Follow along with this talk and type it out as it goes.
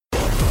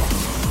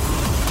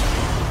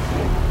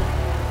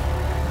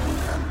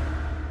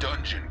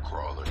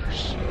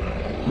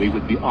We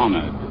would be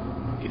honored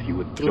if you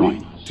would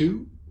join us. 3,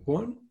 2,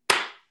 1.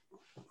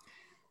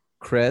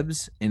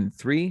 Krebs in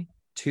 3,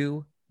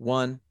 2,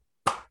 1.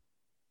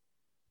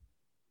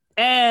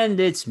 And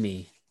it's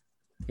me.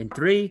 In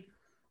 3,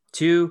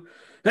 2,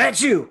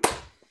 that's you.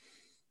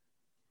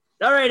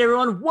 All right,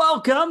 everyone.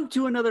 Welcome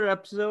to another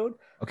episode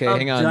Okay, of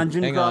hang on.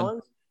 Dungeon hang Crawlers.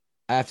 on.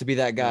 I have to be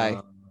that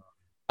guy.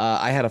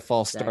 I had a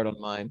false start on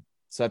mine,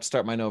 so I have to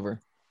start mine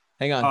over.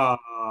 Hang on.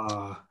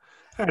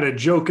 I had a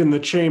joke in the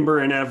chamber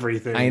and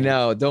everything. I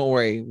know. Don't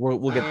worry. We'll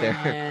get there.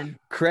 And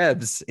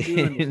Krebs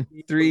in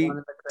 3,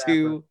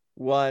 2,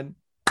 1.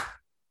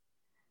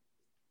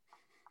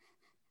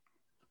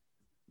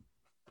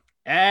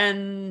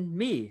 And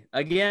me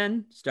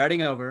again,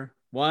 starting over.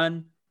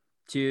 1,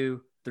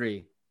 2,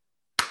 3.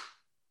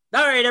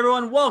 All right,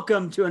 everyone.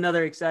 Welcome to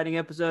another exciting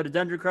episode of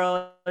Dungeon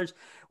Crawlers,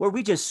 where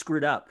we just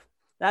screwed up.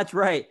 That's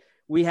right.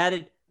 We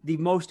had the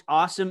most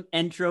awesome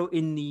intro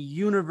in the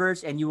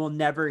universe, and you will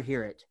never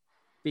hear it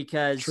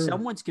because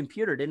someone's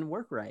computer didn't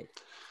work right.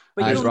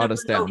 But you'll never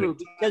know who,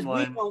 because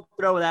we won't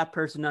throw that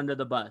person under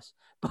the bus.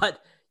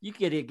 But you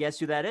get to guess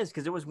who that is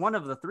because it was one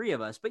of the three of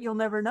us, but you'll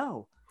never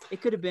know.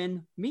 It could have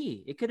been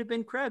me. It could have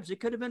been Krebs. It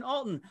could have been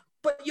Alton,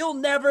 but you'll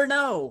never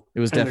know. It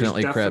was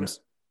definitely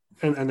Krebs.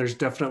 And there's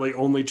definitely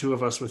only two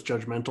of us with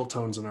judgmental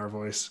tones in our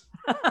voice.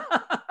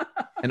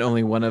 And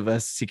only one of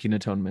us seeking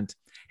atonement.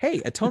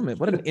 Hey,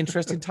 atonement. What an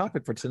interesting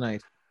topic for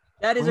tonight.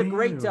 That is a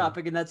great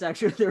topic, and that's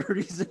actually the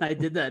reason I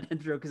did that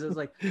intro, because I was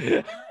like,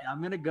 I'm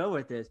going to go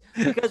with this.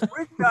 Because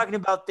we're talking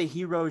about the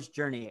hero's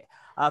journey.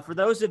 For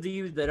those of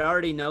you that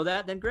already know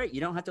that, then great. You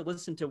don't have to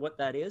listen to what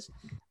that is.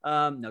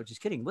 No, just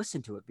kidding.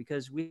 Listen to it,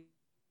 because we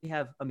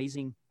have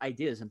amazing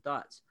ideas and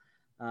thoughts.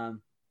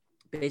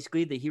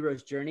 Basically, the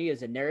hero's journey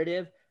is a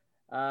narrative,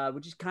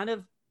 which is kind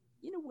of,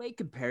 in a way,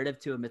 comparative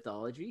to a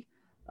mythology,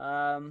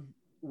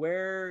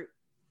 where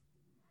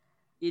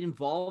it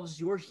involves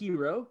your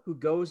hero who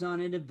goes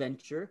on an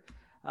adventure,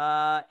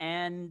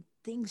 and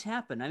things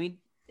happen. I mean,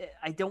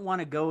 I don't want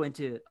to go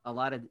into a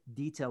lot of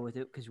detail with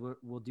it because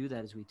we'll do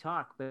that as we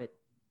talk. But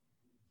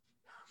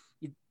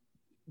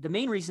the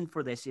main reason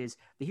for this is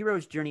the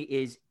hero's journey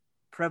is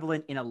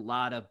prevalent in a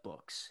lot of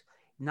books.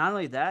 Not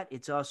only that,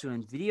 it's also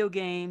in video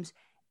games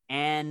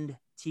and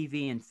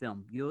TV and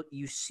film.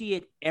 You see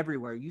it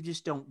everywhere. You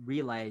just don't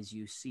realize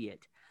you see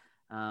it.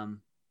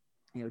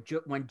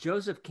 When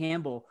Joseph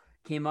Campbell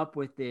came up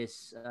with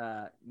this,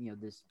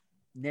 this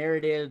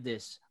narrative,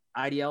 this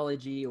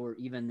ideology, or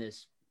even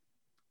this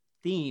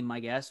theme, I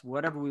guess,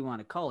 whatever we want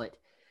to call it,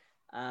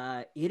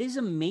 it is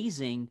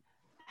amazing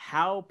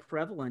how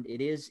prevalent it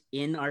is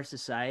in our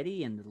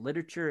society and the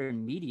literature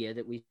and media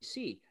that we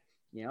see.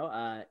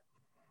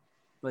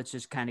 Let's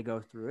just kind of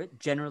go through it.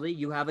 Generally,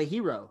 you have a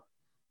hero.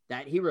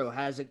 That hero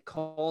has a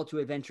call to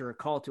adventure, a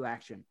call to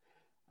action.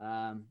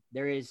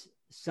 There is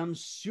some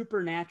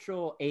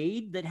supernatural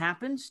aid that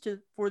happens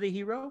for the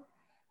hero.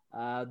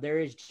 There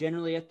is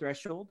generally a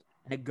threshold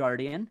and a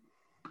guardian.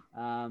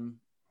 And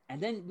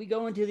then we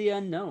go into the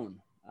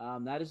unknown.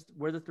 That is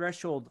where the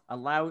threshold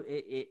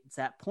it's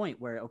that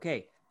point where,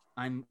 okay,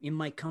 I'm in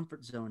my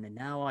comfort zone and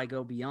now I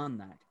go beyond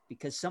that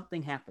because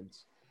something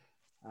happens.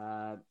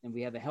 And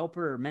we have a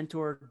helper or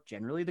mentor,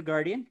 generally the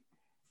guardian,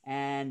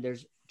 and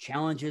there's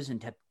challenges and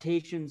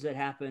temptations that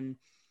happen.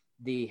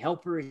 The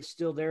helper is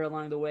still there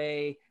along the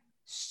way.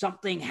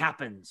 Something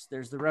happens.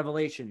 There's the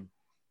revelation,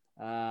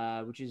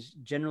 which is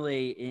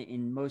generally,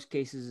 in most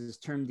cases, is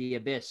termed the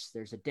abyss.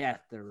 There's a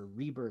death or a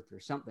rebirth or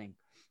something.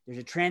 There's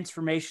a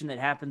transformation that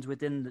happens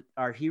within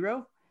our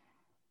hero.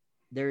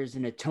 There's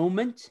an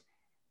atonement.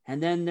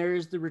 And then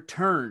there's the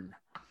return,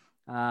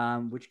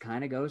 which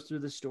kind of goes through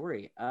the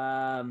story.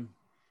 I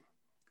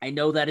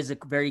know that is a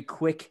very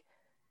quick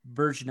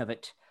version of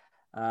it,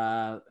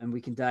 and we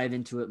can dive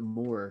into it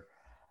more.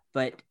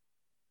 But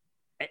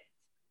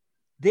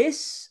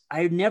this,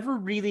 I never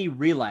really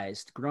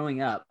realized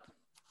growing up,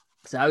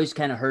 because I always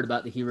kind of heard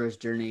about the hero's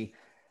journey,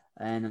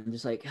 and I'm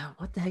just like, oh,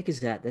 what the heck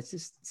is that? That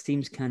just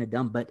seems kind of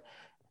dumb. But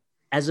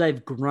as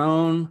I've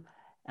grown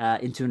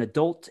into an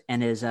adult,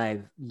 and as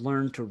I've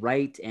learned to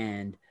write,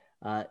 and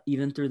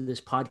even through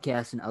this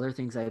podcast and other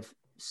things, I've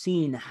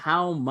seen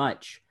how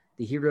much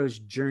the hero's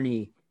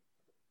journey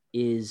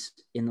is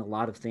in a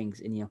lot of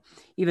things. And,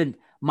 even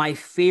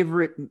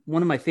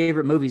one of my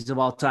favorite movies of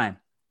all time,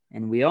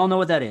 and we all know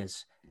what that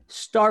is,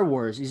 Star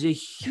Wars, is a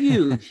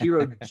huge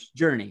hero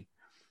journey.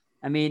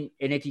 I mean,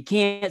 and if you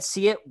can't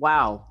see it,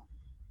 wow,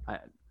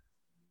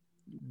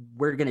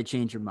 we're going to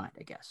change your mind,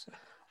 I guess.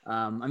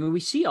 We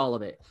see all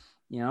of it.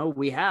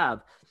 We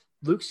have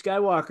Luke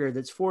Skywalker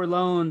that's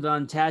forlorn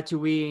on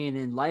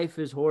Tatooine, and life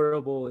is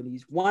horrible, and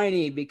he's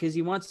whiny because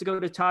he wants to go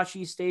to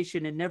Tashi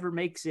Station and never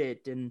makes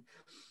it. And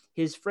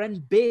his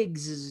friend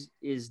Biggs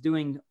is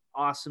doing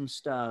awesome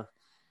stuff.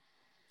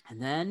 And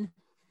then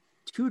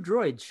 2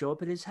 droids show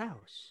up at his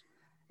house.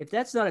 If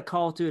that's not a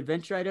call to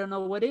adventure, I don't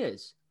know what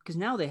is. Because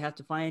now they have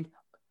to find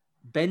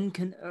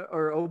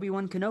or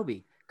Obi-Wan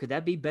Kenobi. Could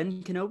that be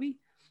Ben Kenobi?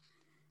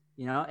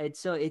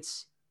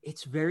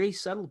 It's very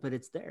subtle, but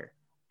it's there.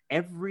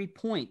 Every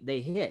point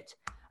they hit.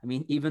 I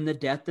mean, even the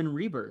death and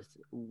rebirth,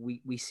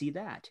 we see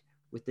that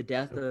with the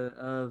death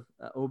of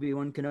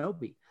Obi-Wan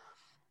Kenobi.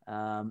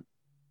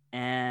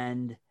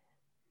 And,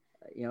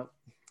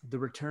 the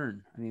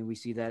return. I mean, we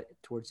see that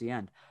towards the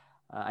end.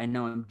 I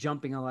know I'm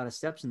jumping a lot of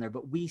steps in there,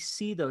 but we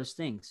see those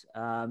things.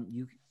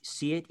 You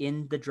see it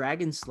in The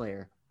Dragon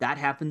Slayer. That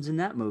happens in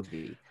that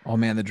movie. Oh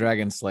man, The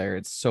Dragon Slayer.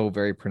 It's so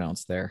very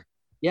pronounced there.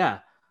 Yeah.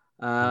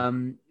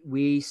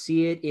 We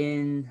see it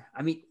in,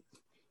 I mean,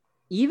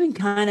 even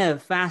kind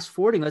of fast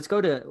forwarding, let's go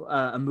to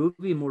a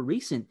movie more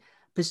recent,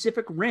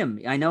 Pacific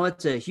Rim. I know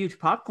it's a huge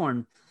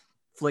popcorn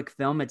flick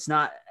film. It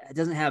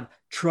doesn't have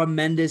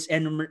tremendous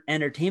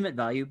entertainment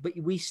value, but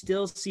we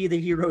still see the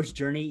hero's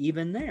journey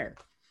even there.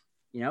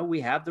 We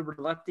have the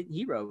reluctant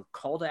hero,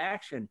 call to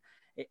action.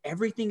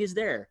 Everything is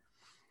there.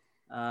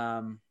 So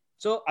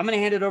I'm going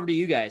to hand it over to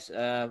you guys.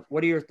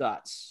 What are your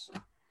thoughts?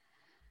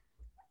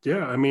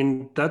 Yeah, I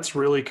mean, that's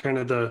really kind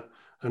of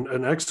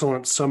an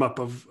excellent sum up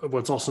of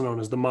what's also known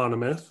as the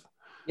monomyth.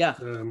 Yeah.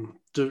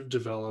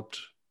 Developed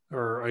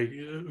or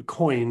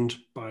coined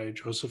by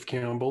Joseph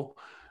Campbell.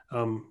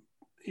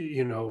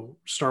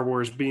 Star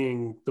Wars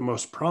being the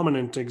most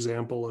prominent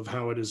example of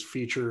how it is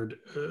featured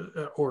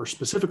or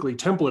specifically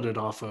templated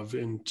off of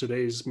in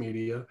today's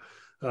media.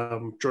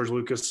 George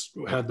Lucas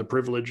had the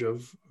privilege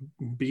of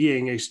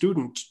being a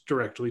student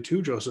directly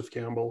to Joseph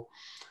Campbell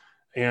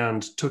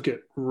and took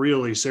it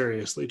really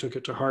seriously, took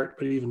it to heart,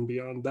 but even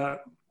beyond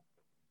that,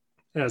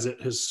 as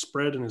it has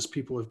spread and as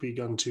people have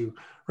begun to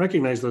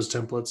recognize those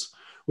templates.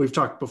 We've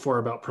talked before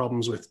about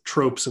problems with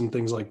tropes and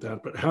things like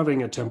that, but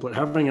having a template,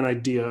 having an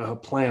idea, a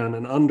plan,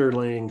 an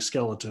underlying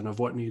skeleton of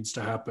what needs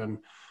to happen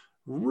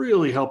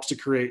really helps to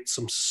create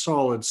some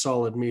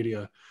solid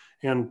media.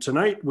 And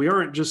tonight, we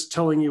aren't just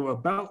telling you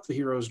about the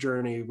hero's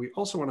journey. We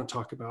also want to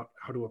talk about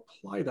how to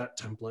apply that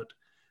template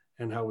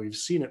and how we've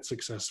seen it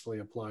successfully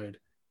applied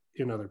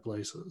in other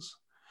places.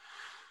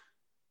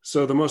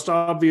 So the most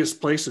obvious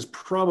place is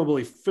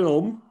probably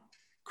film.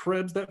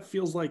 Krebs, that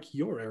feels like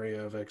your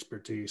area of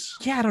expertise.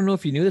 Yeah, I don't know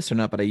if you knew this or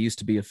not, but I used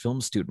to be a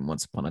film student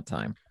once upon a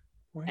time.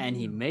 And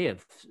he may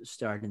have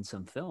starred in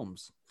some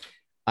films.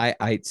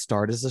 I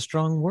starred as a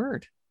strong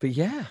word, but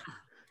yeah,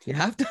 you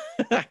have to.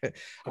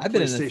 I've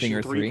been in a thing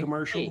or three.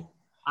 Commercial. Hey,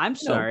 I'm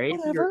sorry.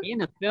 whatever. If you're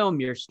in a film,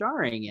 you're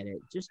starring in it.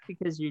 Just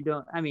because you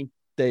don't, I mean,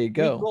 There you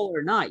go. role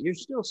or not, you're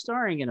still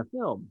starring in a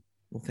film.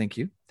 Well, thank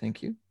you.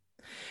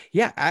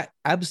 Yeah,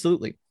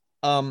 absolutely.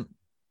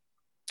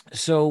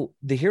 So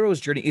the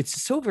hero's journey,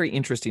 it's so very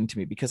interesting to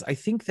me because I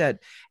think that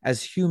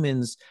as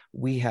humans,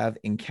 we have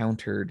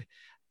encountered,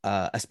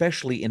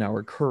 especially in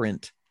our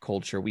current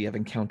culture, we have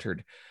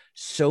encountered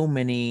so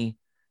many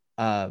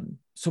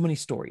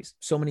stories,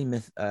 so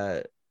many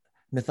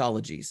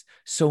mythologies,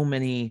 so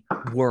many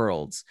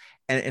worlds.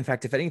 And in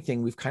fact, if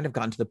anything, we've kind of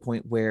gotten to the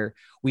point where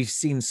we've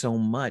seen so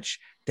much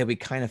that we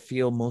kind of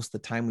feel most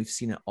of the time we've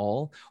seen it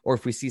all. Or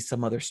if we see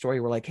some other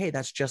story, we're like, hey,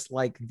 that's just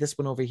like this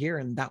one over here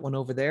and that one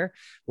over there.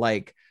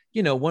 Like,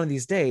 one of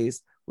these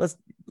days,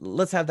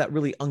 let's have that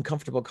really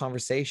uncomfortable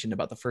conversation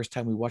about the first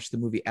time we watched the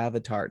movie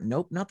Avatar.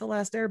 Nope, not The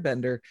Last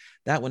Airbender.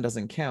 That one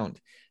doesn't count.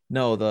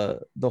 No,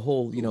 the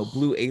whole,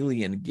 blue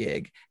alien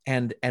gig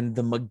and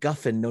the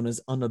MacGuffin known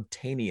as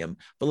unobtainium.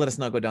 But let us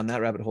not go down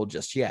that rabbit hole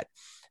just yet.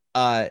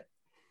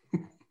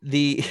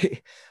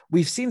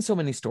 We've seen so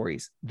many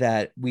stories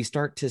that we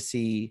start to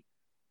feel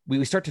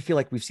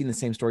like we've seen the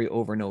same story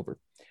over and over.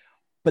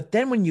 But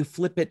then when you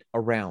flip it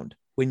around,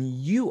 when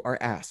you are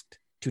asked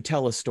to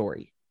tell a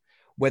story,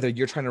 whether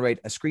you're trying to write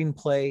a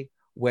screenplay,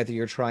 whether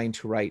you're trying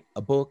to write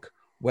a book,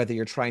 whether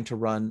you're trying to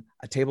run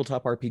a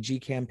tabletop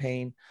RPG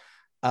campaign,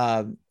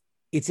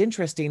 it's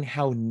interesting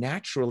how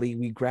naturally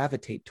we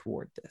gravitate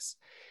toward this.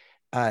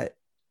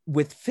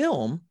 With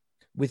film,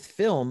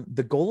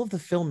 the goal of the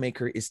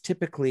filmmaker is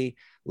typically,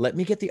 let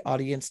me get the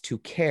audience to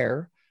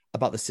care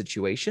about the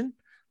situation.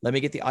 Let me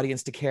get the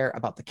audience to care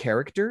about the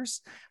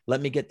characters.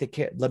 Let me get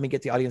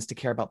the audience to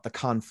care about the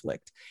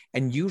conflict.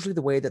 And usually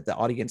the way that the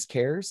audience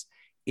cares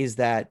is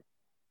that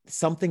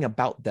something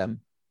about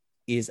them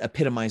is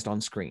epitomized on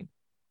screen.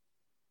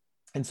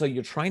 And so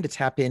you're trying to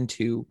tap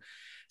into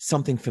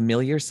something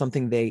familiar,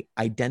 something they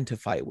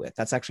identify with.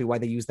 That's actually why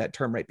they use that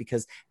term, right?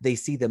 Because they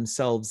see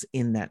themselves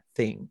in that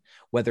thing,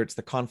 whether it's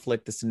the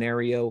conflict, the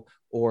scenario,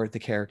 or the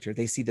character,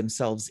 they see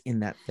themselves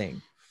in that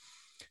thing.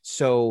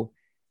 So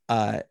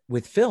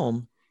with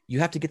film, you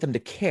have to get them to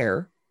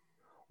care.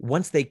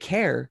 Once they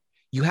care,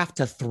 you have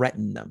to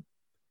threaten them.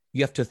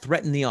 You have to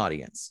threaten the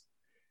audience.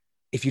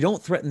 If you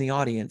don't threaten the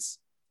audience,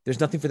 there's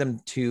nothing for them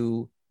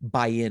to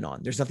buy in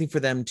on. There's nothing for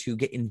them to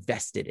get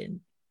invested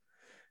in.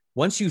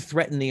 Once you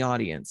threaten the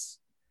audience,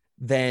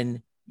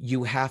 then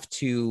you have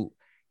to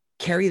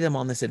carry them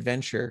on this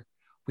adventure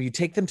where you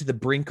take them to the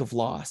brink of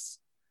loss,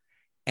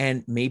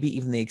 and maybe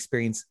even they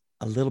experience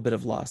a little bit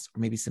of loss or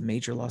maybe some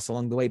major loss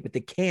along the way, but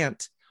they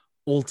can't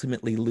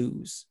ultimately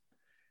lose.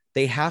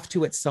 They have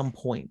to at some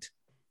point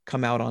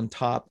come out on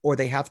top, or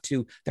there has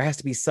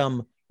to be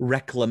some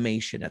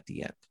reclamation at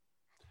the end.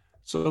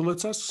 So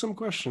let's ask some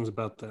questions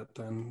about that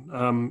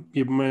then.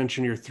 You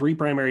mentioned your three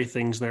primary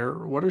things there.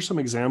 What are some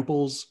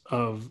examples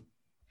of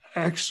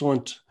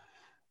excellent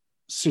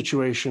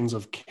situations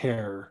of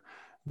care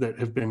that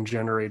have been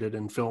generated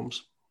in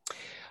films?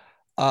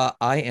 I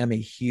am a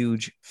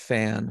huge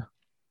fan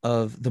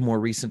of the more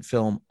recent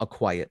film, A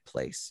Quiet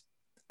Place.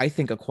 I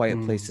think A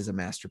Quiet Place is a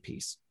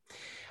masterpiece.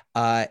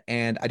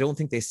 And I don't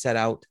think they set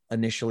out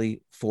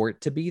initially for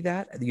it to be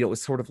that. You know, it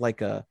was sort of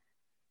like a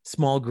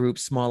small group,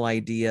 small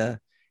idea,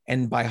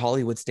 and by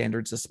Hollywood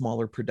standards, a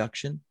smaller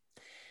production.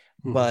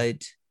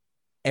 But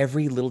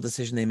every little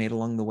decision they made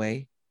along the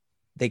way,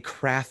 they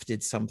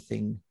crafted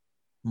something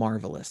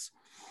marvelous.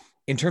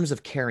 In terms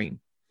of caring,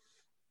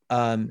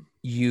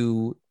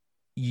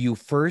 you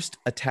first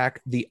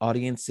attack the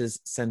audience's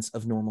sense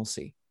of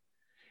normalcy.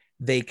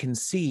 They can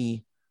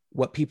see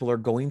what people are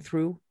going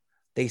through.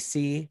 They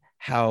see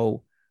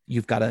how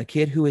you've got a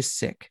kid who is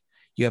sick.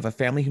 You have a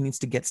family who needs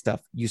to get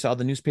stuff. You saw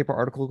the newspaper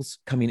articles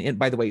coming in.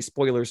 By the way,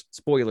 spoilers.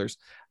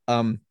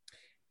 But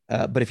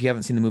if you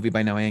haven't seen the movie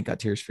by now, I ain't got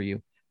tears for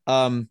you.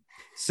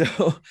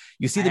 So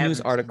you see the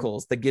news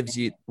articles that gives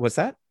you, what's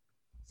that?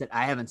 That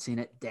I haven't seen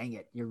it. Dang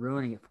it. You're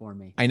ruining it for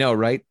me. I know,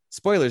 right?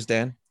 Spoilers,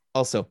 Dan.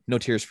 Also, no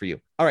tears for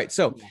you. All right.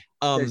 So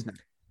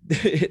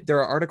there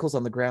are articles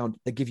on the ground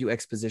that give you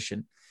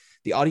exposition.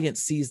 The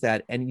audience sees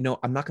that. And, you know,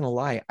 I'm not going to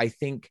lie. I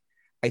think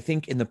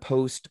in the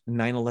post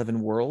 9/11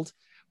 world,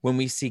 when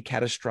we see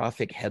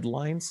catastrophic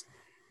headlines,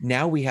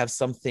 now we have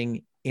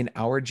something in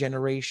our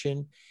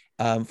generation,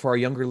 for our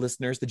younger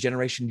listeners, the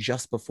generation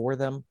just before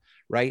them,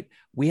 right?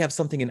 We have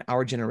something in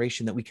our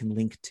generation that we can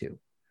link to.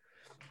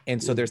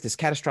 And so there's this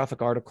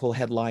catastrophic article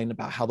headline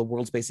about how the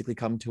world's basically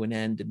come to an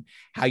end and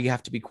how you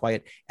have to be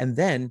quiet. And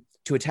then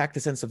to attack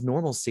the sense of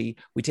normalcy,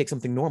 we take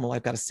something normal.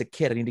 I've got a sick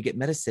kid. I need to get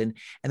medicine.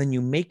 And then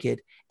you make it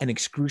an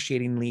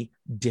excruciatingly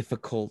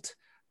difficult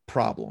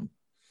problem.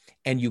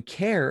 And you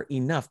care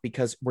enough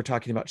because we're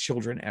talking about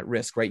children at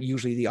risk, right?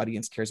 Usually the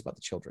audience cares about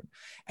the children.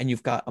 And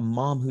you've got a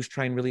mom who's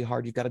trying really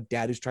hard. You've got a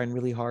dad who's trying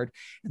really hard.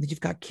 And then you've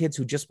got kids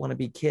who just want to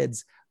be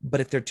kids.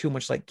 But if they're too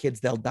much like kids,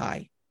 they'll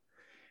die.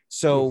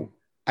 So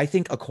I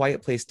think A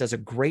Quiet Place does a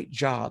great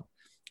job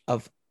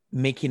of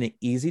making it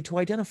easy to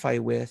identify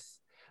with,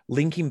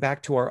 linking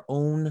back to our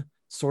own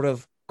sort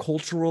of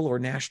cultural or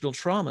national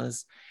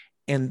traumas,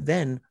 and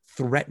then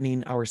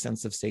threatening our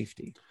sense of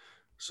safety.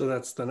 So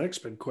that's the next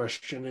big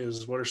question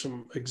is, what are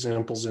some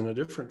examples in a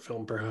different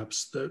film,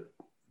 perhaps,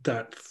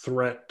 that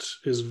threat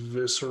is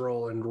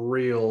visceral and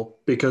real?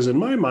 Because in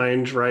my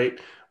mind, right,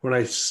 when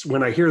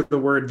I hear the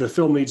word, the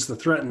film needs to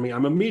threaten me,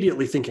 I'm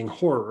immediately thinking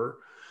horror.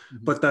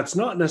 But that's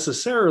not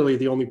necessarily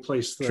the only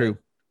place that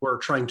we're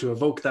trying to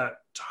evoke that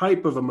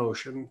type of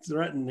emotion.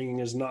 Threatening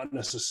is not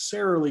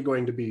necessarily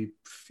going to be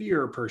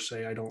fear per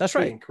se, I don't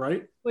think,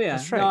 right? Well, yeah.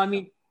 That's right. No,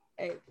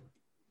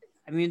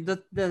 I mean,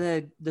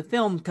 the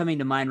film coming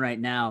to mind right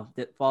now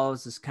that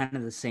follows is kind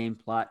of the same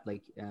plot,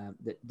 like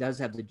that does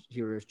have the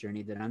hero's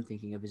journey that I'm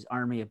thinking of is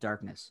Army of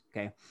Darkness.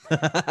 Okay.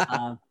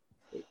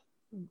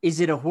 Is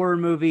it a horror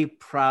movie?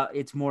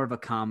 It's more of a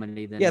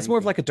comedy than it's more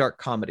of like a dark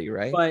comedy,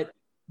 right?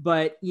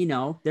 But, you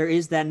know, there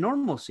is that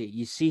normalcy.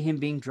 You see him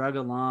being drug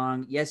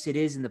along. Yes, it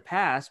is in the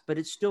past, but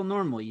it's still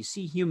normal. You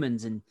see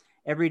humans and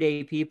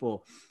everyday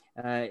people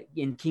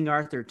in King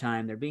Arthur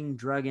time. They're being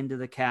drug into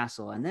the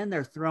castle and then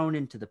they're thrown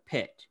into the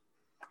pit.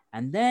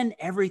 And then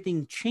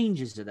everything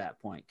changes to that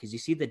point because you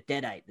see the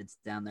deadite that's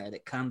down there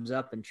that comes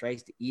up and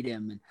tries to eat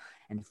him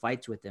and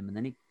fights with him. And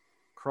then he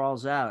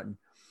crawls out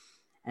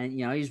and,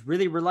 you know, he's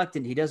really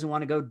reluctant. He doesn't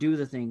want to go do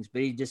the things,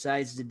 but he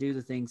decides to do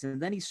the things.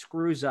 And then he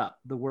screws up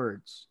the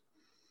words.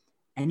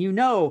 And you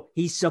know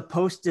he's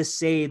supposed to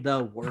say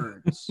the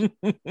words.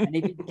 And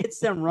if he gets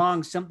them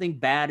wrong, something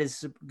bad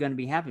is going to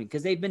be happening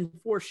because they've been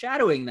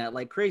foreshadowing that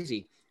like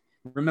crazy.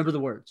 Remember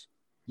the words.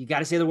 You got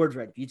to say the words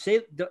right. If you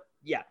say,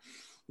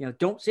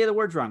 don't say the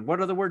words wrong.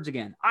 What are the words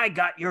again? I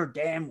got your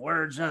damn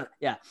words. And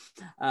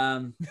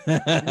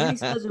then he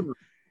says them.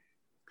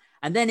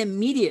 And then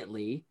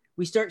immediately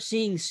we start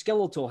seeing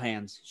skeletal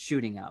hands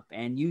shooting up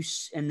and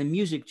the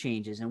music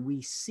changes and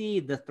we see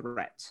the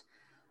threat.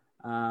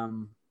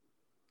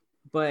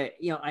 But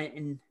you know,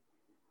 in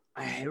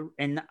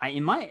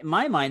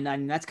my mind, I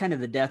mean, that's kind of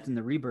the death and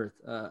the rebirth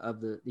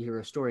of the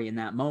hero story in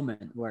that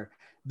moment where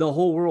the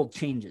whole world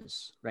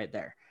changes right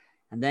there,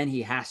 and then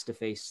he has to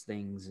face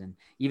things, and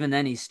even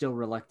then he's still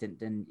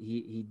reluctant, and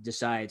he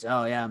decides,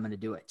 oh yeah, I'm going to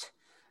do it.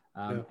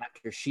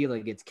 After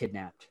Sheila gets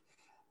kidnapped,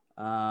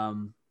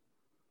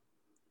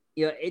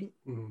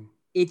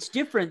 it's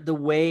different the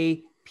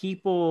way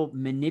people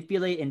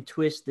manipulate and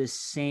twist this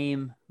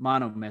same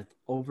monomyth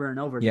over and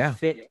over to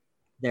fit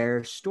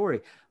their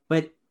story,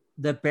 but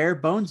the bare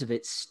bones of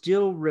it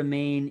still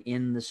remain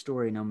in the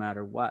story no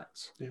matter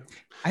what.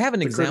 I have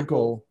an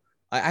example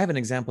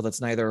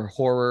that's neither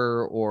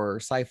horror or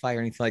sci-fi or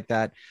anything like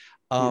that.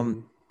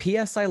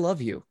 P.S. I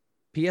Love You.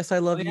 P.S. I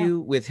Love You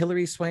with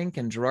Hilary Swank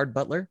and Gerard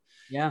Butler.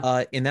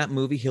 In that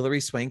movie,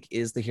 Hilary Swank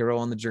is the hero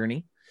on the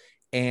journey,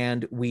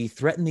 and we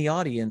threaten the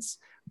audience,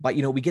 but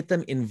we get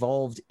them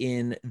involved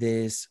in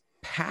this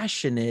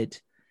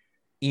passionate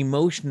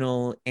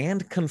emotional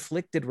and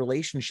conflicted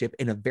relationship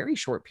in a very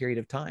short period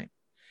of time.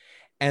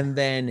 And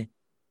then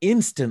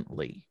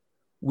instantly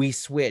we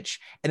switch.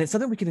 And it's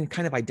something we can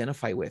kind of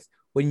identify with.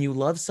 When you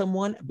love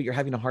someone, but you're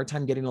having a hard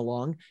time getting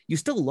along, you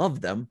still love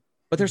them,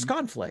 but there's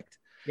conflict.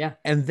 Yeah.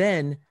 And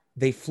then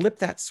they flip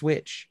that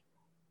switch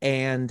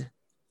and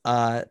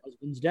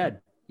husband's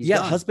dead. He's yeah,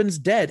 gone. husband's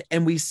dead.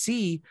 And we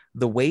see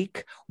the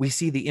wake, we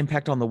see the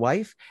impact on the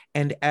wife.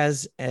 And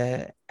as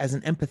an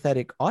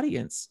empathetic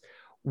audience,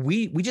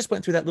 we just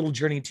went through that little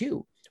journey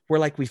too, where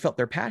like we felt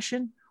their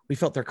passion, we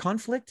felt their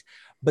conflict,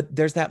 but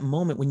there's that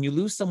moment when you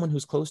lose someone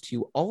who's close to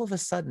you, all of a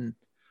sudden,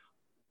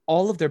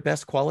 all of their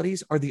best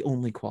qualities are the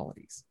only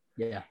qualities.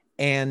 Yeah.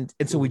 And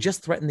so we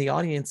just threaten the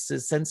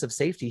audience's sense of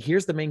safety.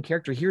 Here's the main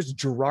character. Here's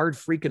Gerard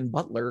freaking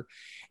Butler.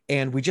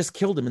 And we just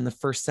killed him in the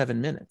first 7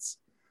 minutes.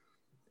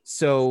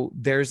 So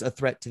there's a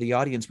threat to the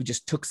audience. We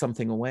just took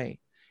something away.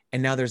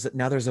 And now there's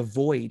a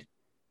void.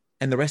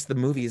 And the rest of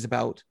the movie is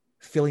about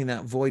filling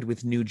that void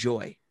with new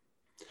joy.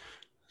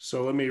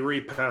 So let me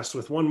repass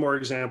with one more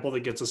example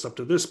that gets us up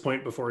to this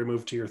point before we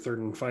move to your third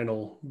and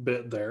final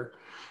bit there.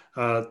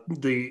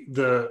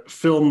 The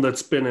film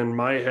that's been in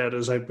my head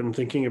as I've been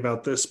thinking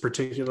about this,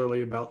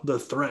 particularly about the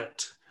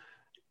threat,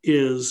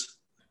 is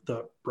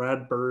the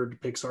Brad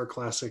Bird Pixar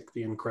classic,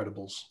 The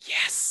Incredibles.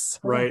 Yes.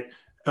 Right.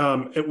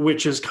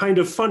 Which is kind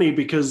of funny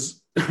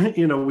because,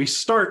 we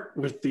start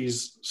with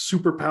these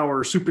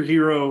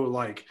superhero,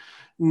 like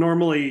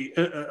normally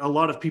a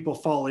lot of people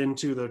fall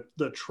into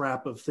the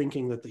trap of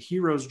thinking that the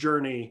hero's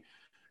journey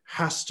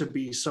has to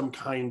be some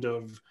kind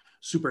of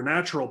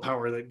supernatural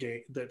power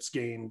that's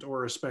gained,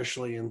 or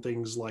especially in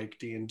things like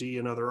D&D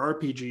and other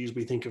RPGs,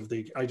 we think of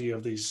the idea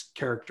of these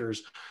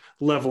characters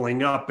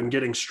leveling up and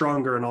getting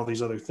stronger and all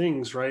these other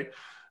things, right?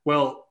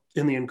 Well,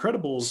 in The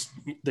Incredibles,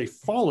 they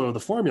follow the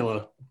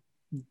formula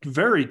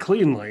very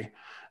cleanly,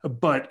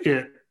 but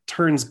it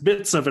turns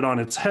bits of it on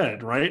its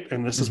head, right?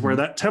 And this is where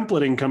that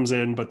templating comes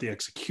in, but the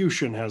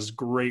execution has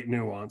great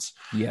nuance.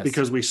 Yes.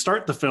 Because we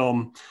start the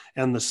film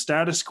and the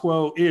status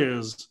quo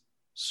is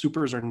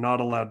supers are not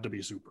allowed to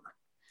be super.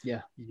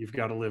 Yeah. You've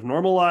got to live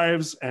normal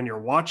lives, and you're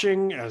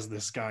watching as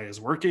this guy is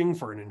working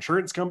for an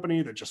insurance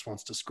company that just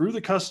wants to screw the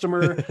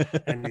customer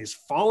and he's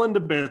fallen to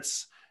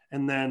bits.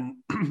 And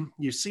then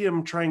you see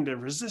him trying to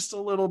resist a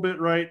little bit,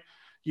 right?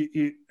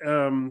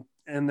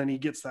 And then he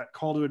gets that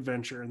call to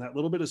adventure and that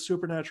little bit of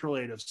supernatural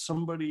aid of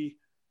somebody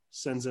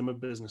sends him a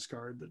business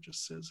card that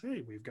just says,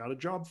 hey, we've got a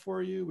job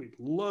for you. We'd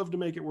love to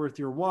make it worth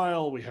your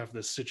while. We have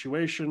this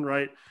situation,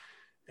 right?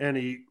 And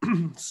he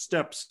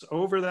steps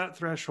over that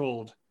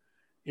threshold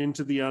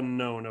into the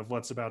unknown of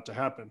what's about to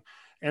happen.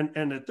 And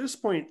at this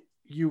point,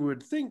 you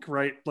would think,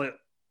 right, that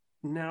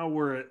now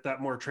we're at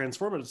that more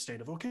transformative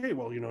state of, okay,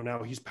 well,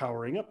 now he's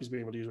powering up. He's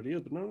being able to use what he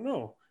is. But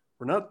no,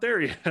 we're not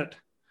there yet,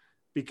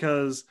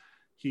 because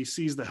he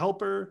sees the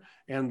helper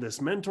and this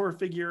mentor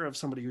figure of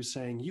somebody who's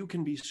saying, you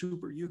can be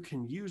super, you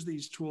can use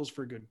these tools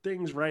for good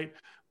things, right?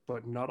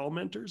 But not all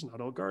mentors,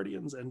 not all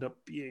guardians end up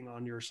being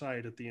on your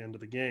side at the end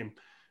of the game.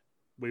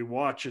 We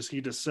watch as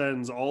he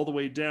descends all the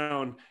way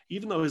down,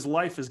 even though his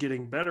life is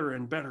getting better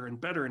and better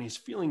and better, and he's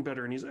feeling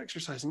better and he's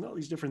exercising all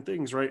these different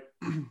things, right?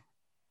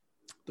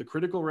 The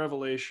critical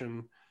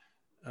revelation,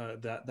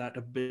 that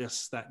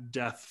abyss, that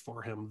death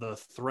for him, the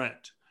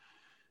threat,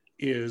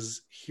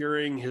 is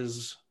hearing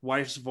his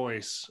wife's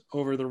voice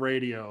over the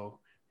radio,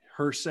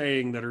 her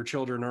saying that her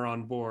children are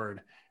on board,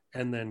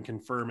 and then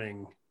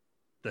confirming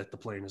that the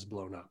plane is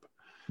blown up.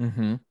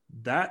 Mm-hmm.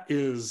 That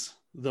is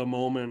the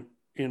moment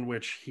in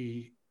which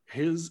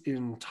his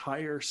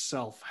entire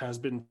self has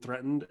been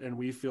threatened, and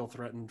we feel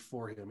threatened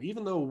for him.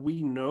 Even though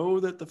we know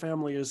that the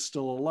family is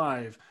still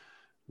alive,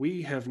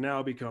 we have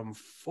now become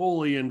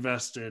fully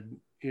invested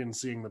in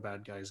seeing the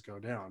bad guys go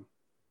down.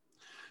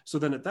 So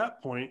then at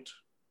that point,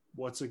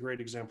 what's a great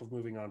example of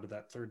moving on to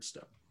that third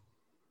step?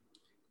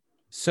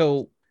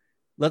 So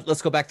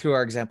let's go back through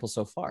our example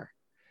so far.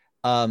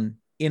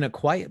 In A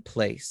Quiet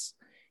Place,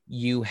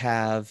 you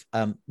have,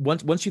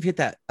 once you've hit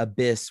that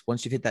abyss,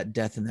 once you've hit that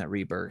death and that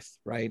rebirth,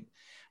 right?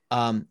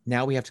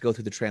 Now we have to go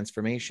through the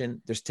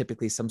transformation. There's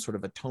typically some sort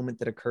of atonement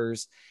that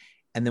occurs.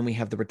 And then we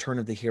have the return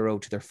of the hero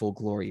to their full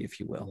glory, if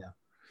you will.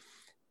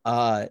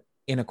 Yeah.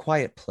 In A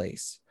Quiet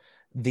Place,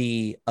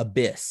 the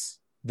abyss,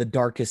 the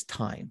darkest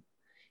time,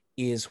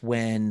 is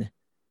when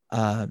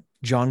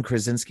John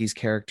Krasinski's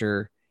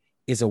character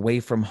is away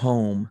from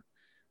home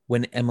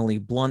when Emily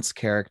Blunt's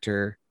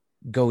character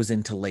goes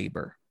into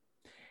labor.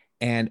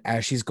 And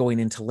as she's going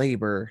into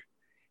labor,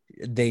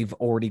 they've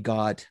already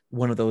got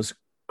one of those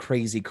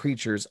crazy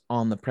creatures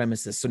on the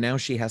premises. So now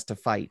she has to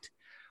fight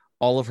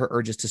all of her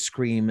urges to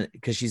scream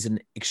because she's in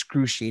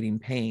excruciating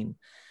pain,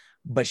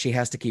 but she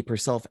has to keep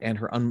herself and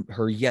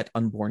her yet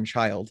unborn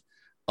child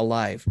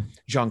alive.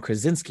 John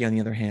Krasinski, on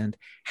the other hand,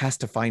 has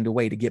to find a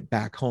way to get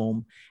back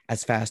home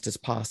as fast as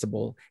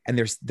possible. And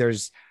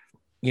there's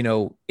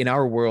in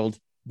our world,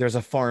 there's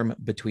a farm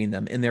between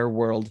them. In their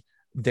world,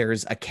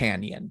 there's a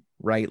canyon,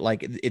 right?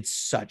 Like it's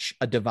such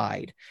a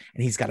divide,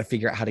 and he's got to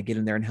figure out how to get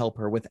in there and help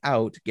her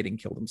without getting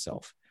killed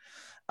himself.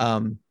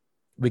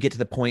 we get to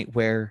the point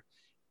where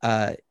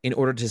in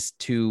order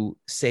to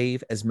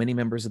save as many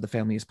members of the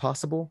family as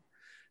possible,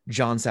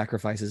 John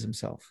sacrifices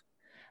himself,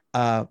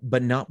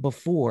 but not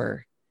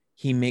before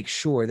he makes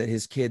sure that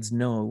his kids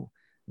know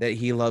that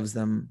he loves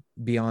them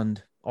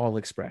beyond all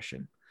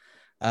expression.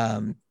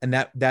 And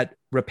that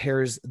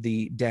repairs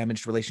the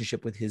damaged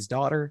relationship with his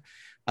daughter.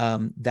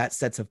 That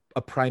sets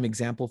a prime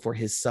example for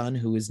his son,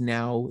 who is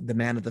now the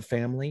man of the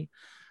family.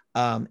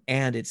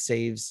 And it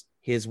saves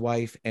his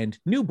wife and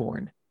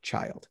newborn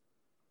child.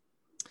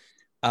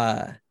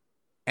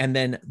 And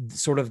then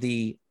sort of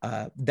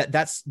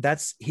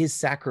that's his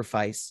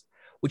sacrifice,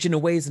 which in a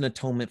way is an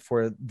atonement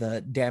for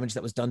the damage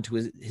that was done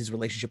to his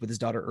relationship with his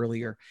daughter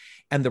earlier.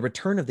 And the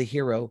return of the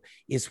hero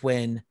is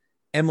when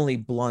Emily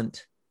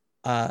Blunt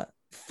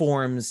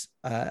forms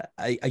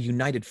a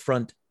united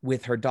front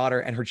with her daughter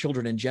and her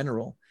children in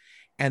general,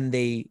 and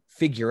they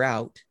figure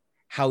out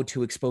how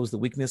to expose the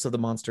weakness of the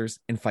monsters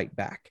and fight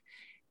back.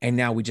 And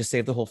now we just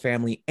saved the whole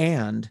family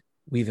and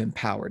we've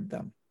empowered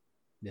them.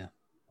 Yeah.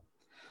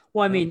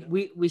 Well, I mean,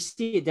 we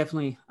see it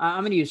definitely.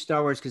 I'm going to use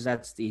Star Wars because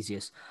that's the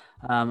easiest.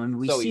 And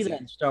we see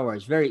that in Star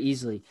Wars very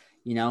easily.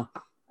 You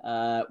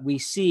know, we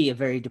see a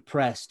very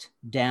depressed,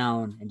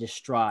 down, and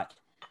distraught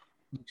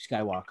Luke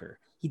Skywalker.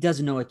 He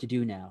doesn't know what to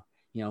do now.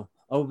 You know,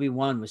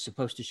 Obi-Wan was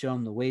supposed to show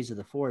him the ways of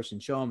the Force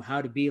and show him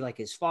how to be like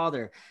his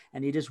father,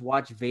 and he just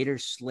watched Vader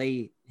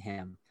slay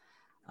him.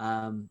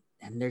 And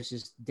there's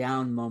this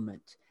down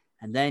moment.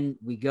 And then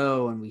we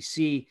go and we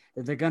see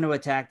that they're going to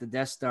attack the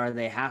Death Star.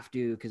 They have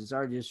to, because it's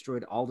already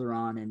destroyed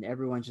Alderaan, and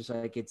everyone's just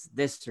like, it's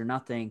this or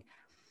nothing,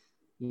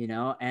 you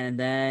know? And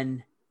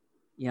then,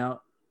 you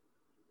know,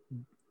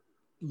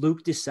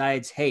 Luke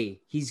decides,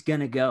 hey, he's going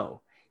to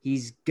go.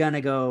 He's going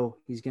to go.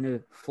 He's going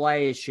to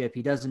fly his ship.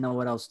 He doesn't know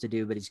what else to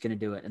do, but he's going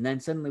to do it. And then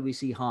suddenly we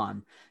see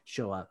Han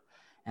show up.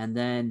 And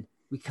then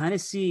we kind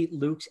of see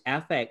Luke's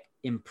affect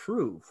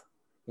improve.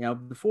 You know,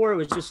 before it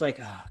was just like,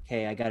 oh,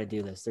 okay, I got to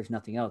do this. There's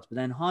nothing else. But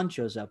then Han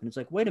shows up and it's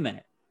like, wait a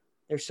minute,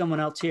 there's someone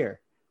else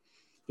here.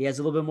 He has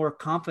a little bit more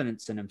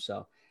confidence in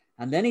himself.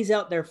 And then he's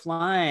out there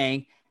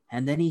flying,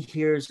 and then he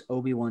hears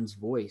Obi-Wan's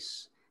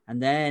voice.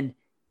 And then,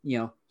 you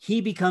know,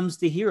 he becomes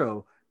the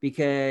hero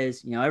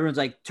because, you know, everyone's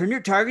like, turn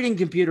your targeting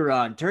computer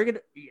on.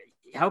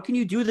 How can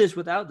you do this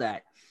without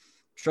that?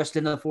 Trust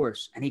in the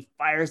Force. And he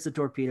fires the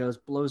torpedoes,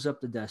 blows up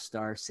the Death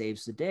Star,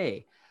 saves the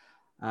day.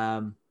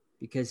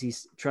 Because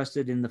he's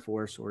trusted in the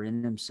Force or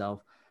in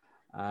himself.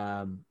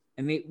 I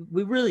mean,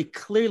 we really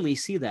clearly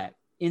see that.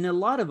 In a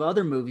lot of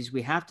other movies,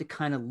 we have to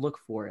kind of look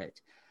for it.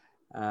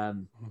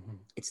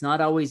 It's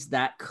not always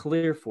that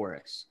clear for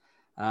us.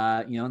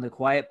 You know, in The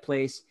Quiet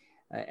Place,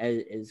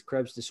 as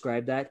Krebs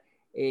described that,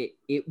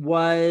 it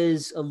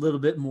was a little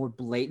bit more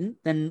blatant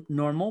than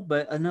normal,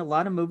 but in a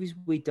lot of movies,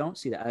 we don't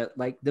see that.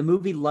 Like the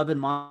movie Love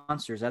and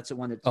Monsters, that's the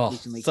one that's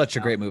recently such a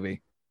out. great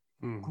movie.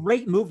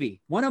 Great movie.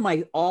 One of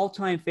my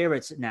all-time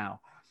favorites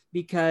now,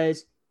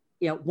 because,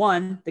 you know,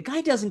 one, the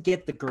guy doesn't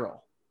get the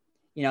girl.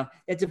 You know,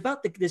 it's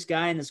about this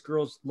guy and this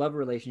girl's love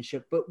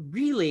relationship, but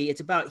really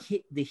it's about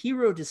the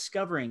hero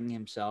discovering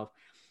himself,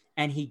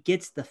 and he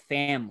gets the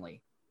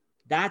family.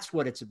 That's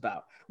what it's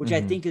about, which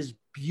I think is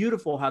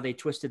beautiful how they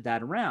twisted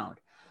that around.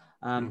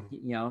 You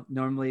know,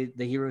 normally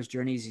the hero's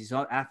journey is he's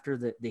after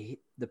the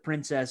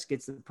princess,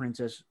 gets the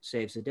princess,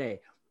 saves the day.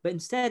 But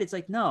instead it's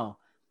like, no,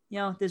 you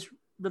know, this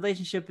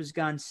relationship has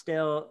gone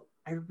stale.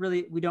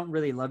 We don't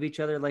really love each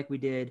other like we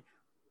did,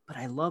 but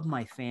I love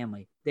my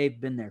family. They've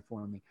been there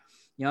for me,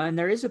 you know. And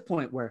there is a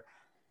point where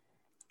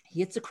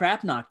he gets the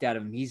crap knocked out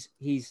of him.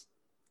 He's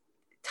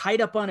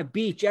tied up on a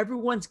beach.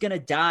 Everyone's gonna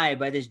die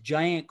by this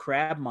giant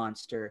crab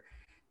monster,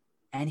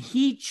 and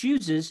he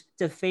chooses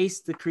to face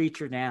the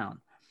creature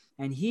down,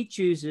 and he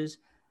chooses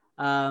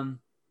to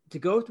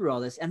go through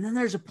all this. And then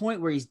there's a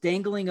point where he's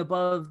dangling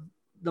above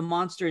the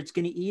monster. It's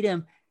gonna eat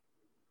him.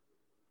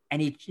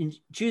 And he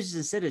chooses,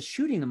 instead of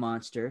shooting the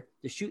monster,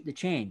 to shoot the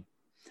chain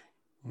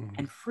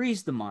and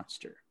freeze the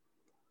monster.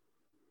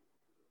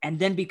 And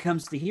then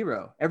becomes the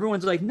hero.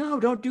 Everyone's like, no,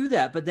 don't do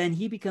that. But then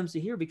he becomes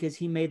the hero because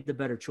he made the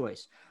better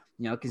choice.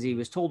 You know, because he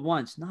was told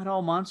once, not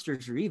all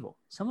monsters are evil.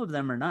 Some of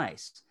them are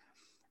nice.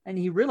 And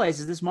he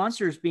realizes this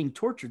monster is being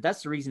tortured.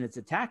 That's the reason it's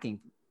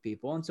attacking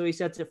people. And so he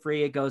sets it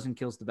free. It goes and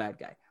kills the bad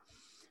guy.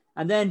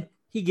 And then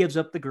he gives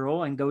up the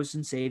girl and goes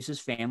and saves his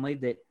family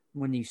that,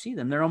 when you see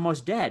them, they're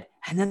almost dead.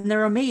 And then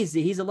they're amazed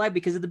that he's alive,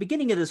 because at the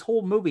beginning of this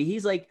whole movie,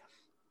 he's like,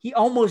 he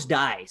almost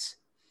dies.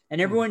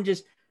 And everyone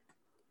just,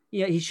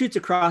 you know, he shoots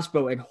a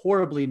crossbow and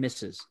horribly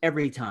misses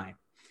every time.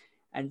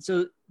 And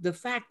so the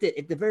fact that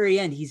at the very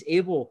end, he's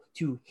able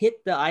to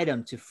hit the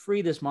item to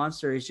free this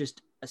monster is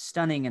just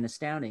stunning and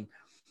astounding.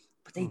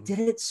 But they did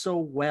it so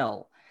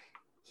well.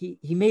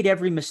 He made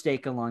every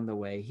mistake along the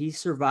way. He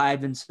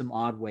survived in some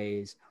odd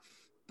ways,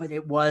 but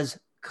it was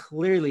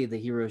clearly the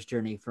hero's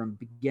journey from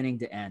beginning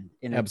to end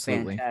in a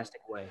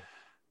fantastic way.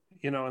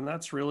 You know, and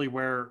that's really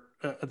where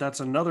that's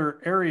another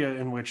area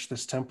in which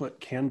this template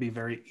can be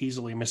very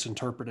easily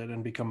misinterpreted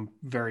and become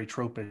very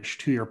tropish,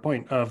 to your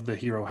point of the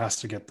hero has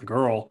to get the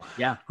girl.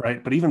 Yeah.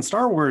 Right. But even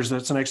Star Wars,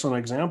 that's an excellent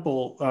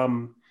example.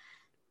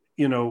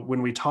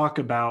 when we talk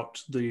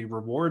about the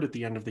reward at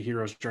the end of the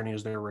hero's journey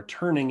as they're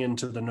returning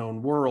into the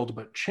known world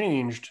but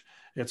changed,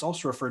 it's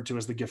also referred to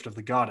as the gift of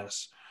the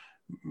goddess,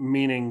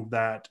 meaning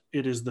that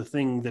it is the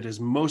thing that is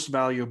most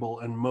valuable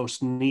and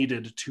most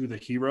needed to the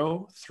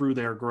hero through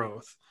their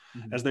growth.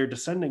 Mm-hmm. As they're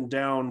descending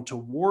down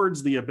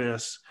towards the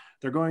abyss,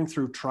 they're going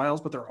through trials,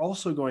 but they're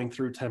also going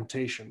through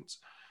temptations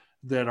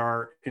that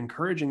are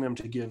encouraging them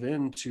to give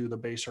in to the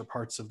baser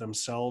parts of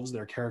themselves,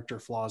 their character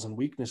flaws and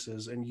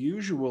weaknesses. And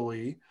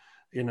usually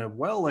in a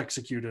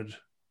well-executed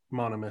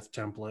monomyth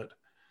template,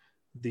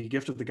 the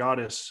gift of the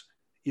goddess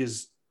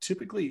is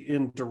typically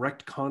in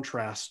direct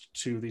contrast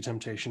to the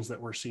temptations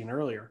that were seen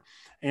earlier,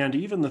 and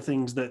even the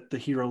things that the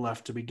hero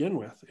left to begin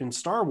with. In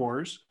Star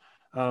Wars,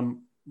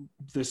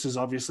 this is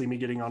obviously me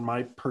getting on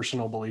my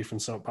personal belief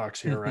and soapbox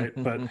here, right?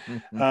 But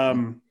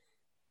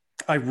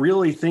I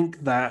really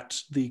think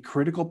that the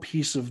critical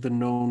piece of the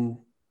known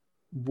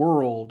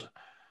world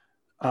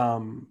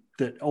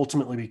that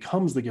ultimately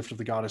becomes the gift of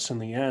the goddess in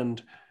the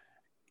end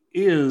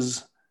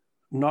is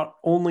not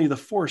only the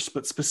Force,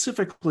 but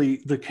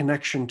specifically the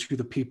connection to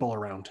the people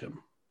around him.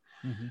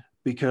 Mm-hmm.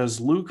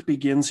 Because Luke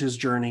begins his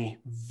journey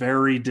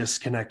very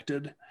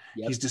disconnected.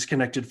 Yep. He's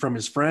disconnected from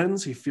his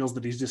friends. He feels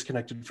that he's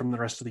disconnected from the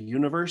rest of the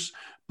universe,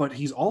 but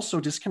he's also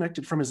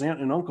disconnected from his aunt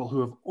and uncle,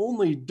 who have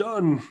only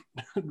done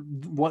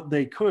what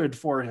they could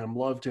for him,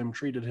 loved him,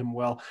 treated him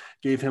well,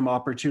 gave him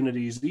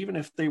opportunities. Even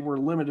if they were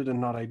limited and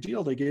not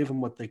ideal, they gave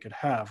him what they could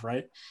have,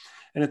 right?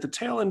 And at the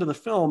tail end of the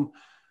film,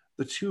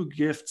 the two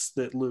gifts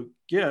that Luke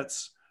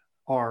gets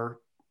are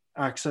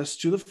access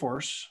to the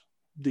Force,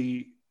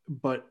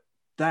 but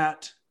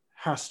that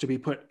has to be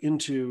put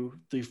into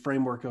the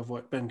framework of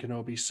what Ben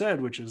Kenobi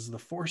said, which is the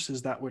Force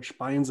is that which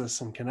binds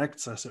us and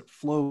connects us. It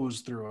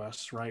flows through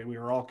us, right? We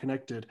are all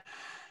connected.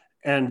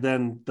 And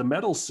then the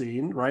medal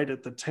scene, right,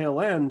 at the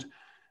tail end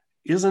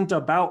isn't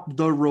about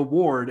the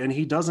reward, and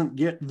he doesn't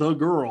get the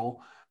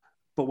girl,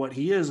 but what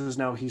he is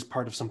now he's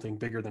part of something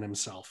bigger than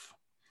himself.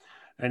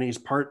 And he's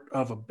part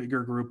of a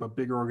bigger group, a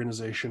bigger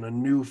organization, a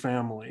new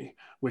family,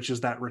 which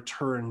is that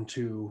return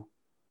to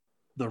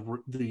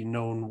the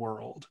known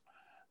world,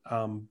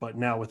 but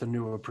now with a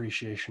new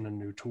appreciation and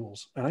new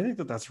tools. And I think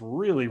that that's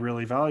really,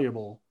 really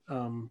valuable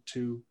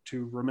to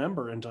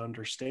remember and to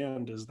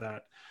understand, is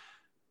that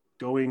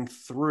going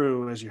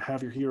through, as you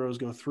have your heroes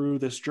go through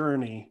this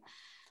journey,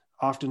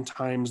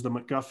 oftentimes the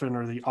MacGuffin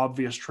or the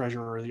obvious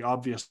treasure or the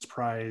obvious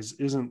prize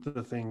isn't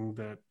the thing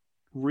that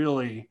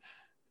really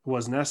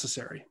was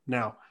necessary.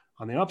 Now,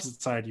 on the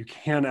opposite side, you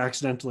can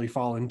accidentally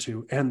fall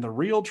into, and the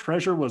real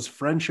treasure was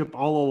friendship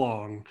all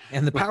along.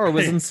 And the power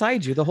was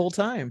inside you the whole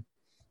time.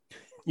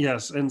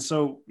 Yes. And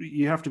so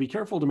you have to be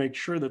careful to make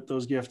sure that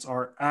those gifts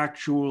are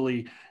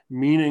actually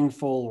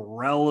meaningful,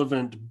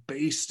 relevant,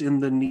 based in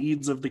the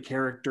needs of the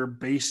character,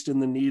 based in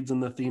the needs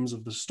and the themes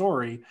of the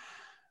story.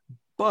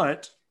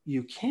 But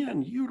you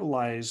can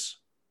utilize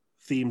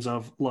themes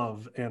of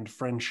love and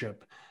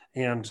friendship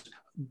and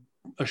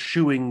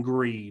eschewing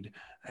greed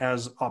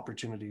as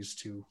opportunities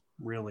to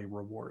really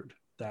reward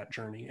that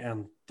journey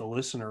and the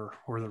listener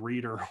or the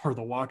reader or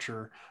the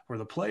watcher or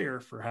the player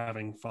for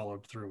having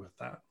followed through with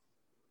that.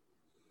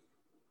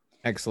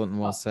 Excellent and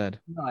well said.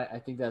 No, I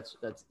think that's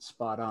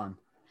spot on.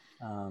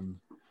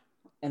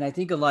 And I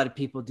think a lot of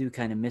people do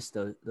kind of miss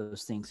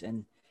those things.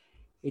 And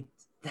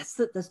that's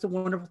the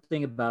wonderful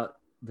thing about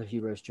the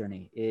hero's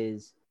journey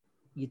is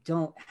you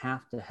don't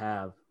have to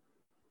have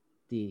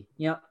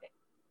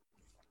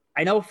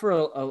I know for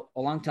a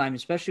long time,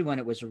 especially when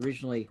it was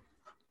originally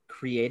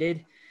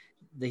created,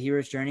 the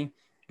hero's journey,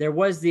 there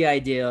was the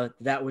idea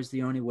that was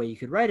the only way you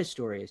could write a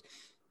story. Is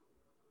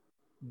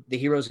the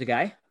hero's the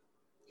guy,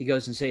 he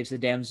goes and saves the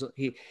damsel.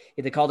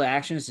 The call to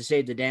action is to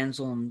save the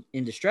damsel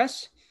in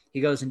distress.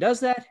 He goes and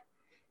does that.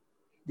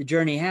 The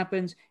journey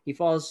happens. He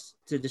falls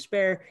to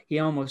despair. He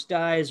almost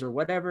dies or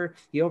whatever.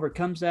 He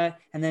overcomes that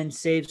and then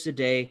saves the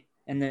day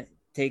and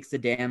takes the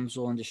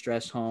damsel in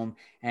distress home,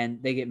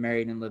 and they get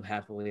married and live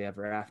happily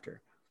ever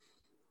after.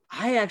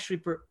 I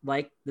actually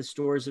like the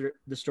stories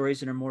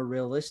that are more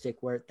realistic,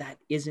 where that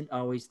isn't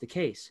always the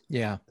case.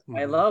 Yeah. Mm-hmm.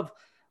 I love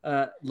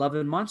Love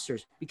and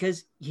Monsters,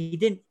 because he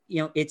didn't,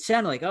 it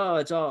sounded like, oh,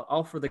 it's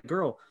all for the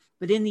girl.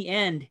 But in the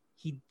end,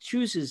 he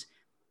chooses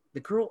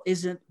the girl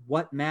isn't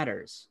what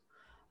matters.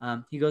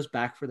 He goes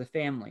back for the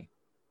family.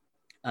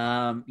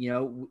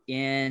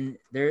 And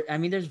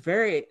there's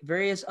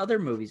various other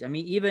movies. I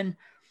mean, even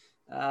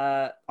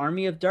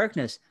Army of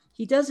Darkness,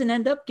 he doesn't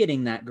end up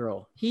getting that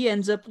girl. He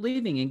ends up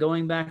leaving and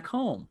going back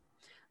home.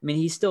 I mean,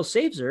 he still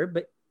saves her,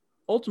 but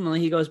ultimately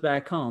he goes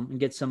back home and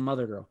gets some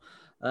other girl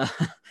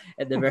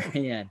at the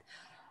very end.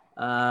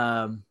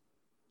 And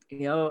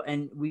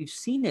we've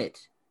seen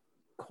it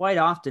quite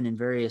often in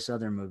various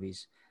other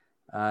movies.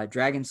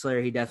 Dragon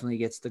Slayer, he definitely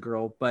gets the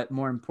girl, but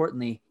more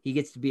importantly, he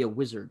gets to be a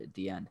wizard at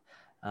the end.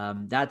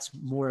 That's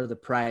more of the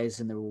prize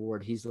and the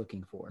reward he's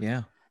looking for.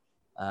 Yeah.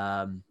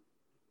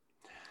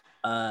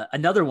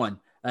 Another one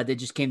that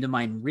just came to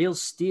mind, Real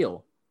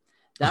Steel.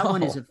 That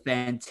one is a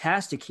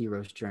fantastic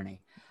hero's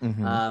journey.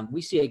 Mhm.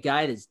 We see a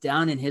guy that's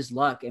down in his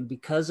luck, and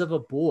because of a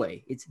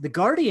boy, it's the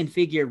guardian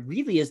figure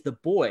really is the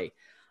boy.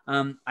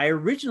 I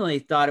originally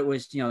thought it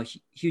was,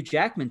 Hugh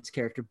Jackman's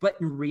character, but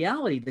in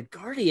reality, the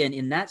guardian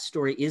in that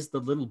story is the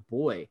little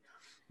boy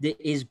that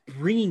is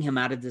bringing him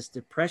out of this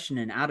depression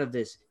and out of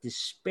this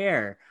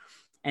despair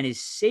and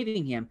is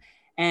saving him.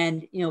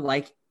 And,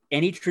 like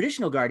any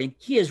traditional guardian,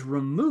 he is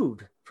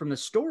removed from the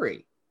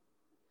story,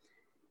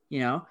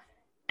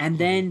 and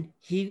then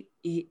he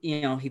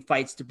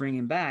fights to bring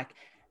him back,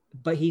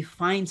 but he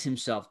finds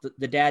himself,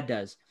 the dad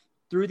does,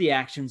 through the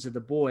actions of the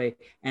boy,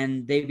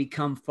 and they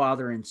become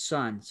father and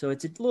son. So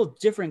it's a little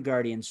different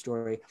guardian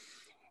story.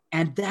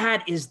 And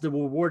that is the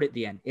reward at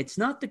the end. It's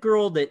not the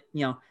girl that,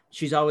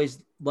 she's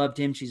always loved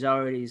him. She's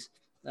always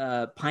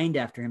pined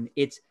after him.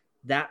 It's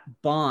that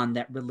bond,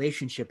 that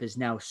relationship is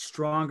now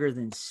stronger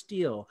than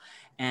steel.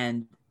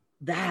 And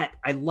that,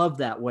 I love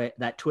that way,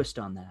 that twist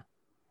on that.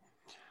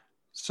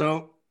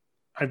 So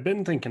I've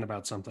been thinking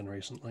about something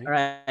recently. All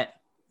right.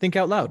 Think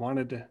out loud.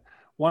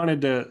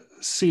 Wanted to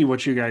see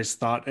what you guys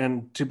thought.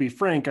 And to be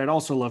frank, I'd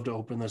also love to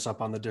open this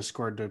up on the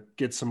Discord to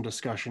get some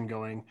discussion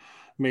going.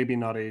 Maybe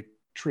not a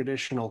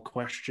traditional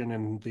question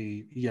in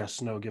the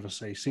yes, no, give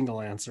us a single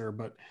answer,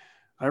 but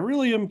I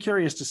really am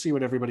curious to see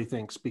what everybody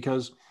thinks,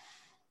 because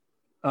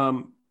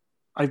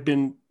I've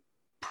been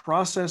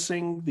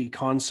processing the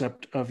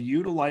concept of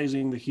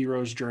utilizing the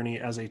hero's journey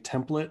as a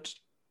template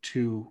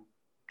to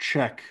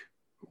check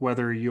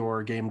whether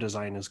your game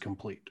design is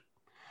complete.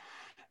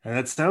 And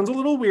that sounds a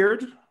little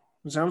weird.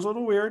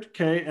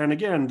 Okay. And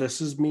again,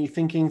 this is me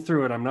thinking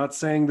through it. I'm not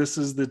saying this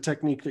is the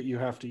technique that you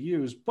have to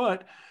use,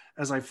 but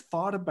as I've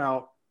thought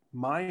about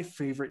my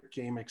favorite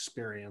game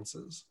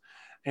experiences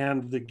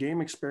and the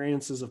game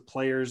experiences of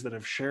players that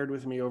have shared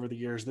with me over the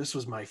years, this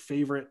was my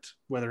favorite,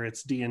 whether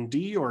it's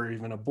D&D or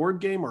even a board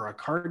game or a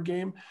card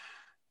game,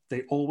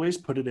 they always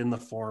put it in the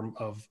form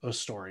of a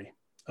story,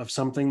 of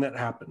something that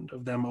happened,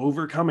 of them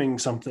overcoming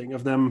something,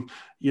 of them,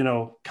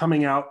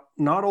 coming out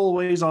not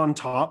always on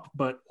top,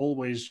 but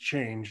always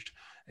changed.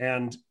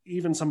 And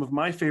even some of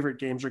my favorite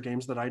games are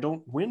games that I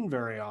don't win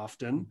very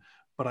often,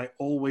 but I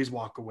always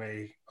walk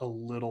away a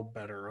little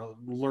better,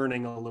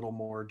 learning a little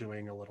more,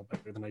 doing a little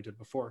better than I did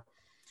before.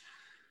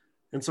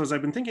 And so as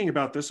I've been thinking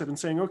about this, I've been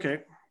saying, okay,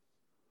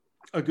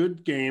 a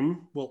good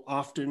game will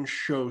often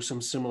show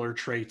some similar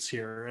traits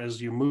here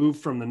as you move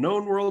from the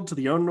known world to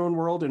the unknown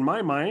world. In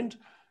my mind,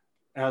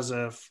 as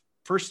a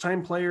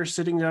first-time player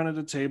sitting down at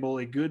a table,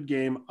 a good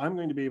game, I'm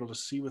going to be able to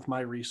see with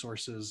my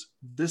resources,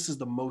 this is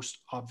the most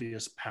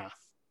obvious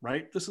path,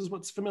 right? This is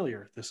what's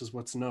familiar. This is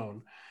what's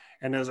known.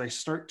 And as I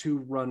start to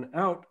run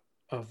out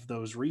of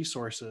those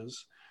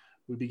resources,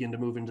 we begin to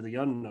move into the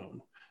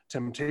unknown.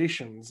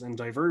 Temptations and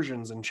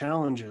diversions and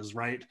challenges,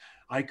 right?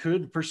 I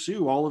could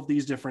pursue all of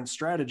these different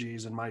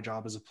strategies, and my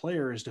job as a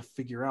player is to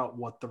figure out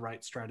what the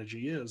right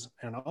strategy is.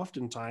 And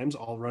oftentimes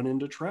I'll run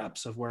into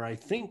traps of where I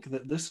think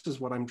that this is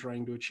what I'm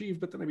trying to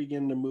achieve, but then I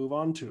begin to move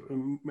on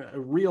to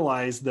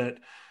realize that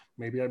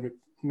maybe I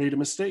made a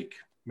mistake.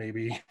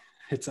 Maybe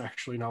it's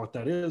actually not what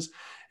that is.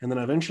 And then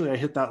eventually I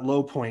hit that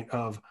low point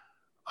of,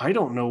 I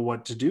don't know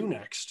what to do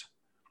next.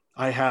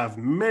 I have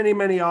many,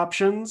 many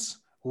options,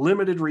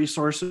 limited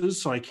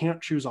resources, so I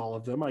can't choose all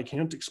of them. I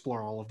can't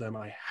explore all of them.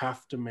 I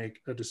have to make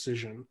a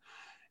decision.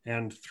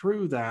 And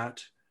through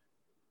that,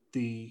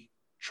 the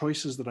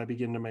choices that I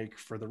begin to make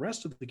for the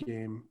rest of the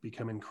game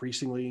become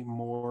increasingly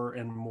more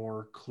and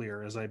more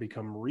clear as I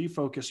become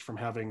refocused from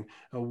having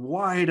a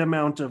wide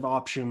amount of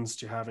options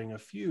to having a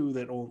few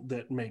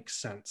that make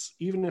sense.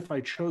 Even if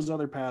I chose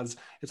other paths,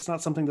 it's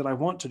not something that I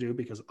want to do,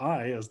 because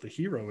I, as the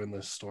hero in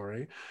this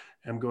story,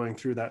 am going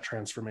through that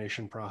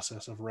transformation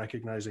process of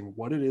recognizing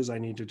what it is I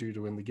need to do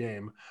to win the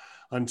game,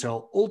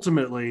 until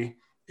ultimately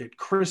it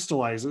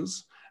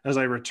crystallizes. As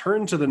I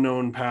return to the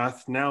known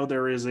path, now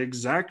there is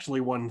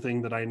exactly one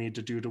thing that I need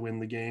to do to win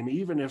the game,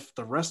 even if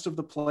the rest of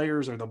the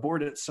players or the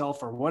board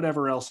itself or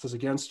whatever else is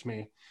against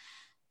me.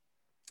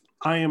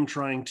 I am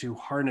trying to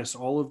harness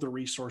all of the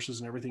resources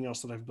and everything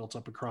else that I've built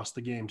up across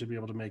the game to be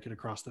able to make it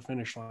across the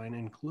finish line,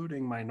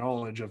 including my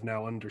knowledge of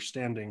now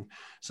understanding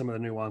some of the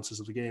nuances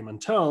of the game,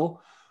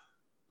 until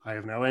I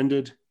have now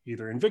ended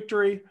either in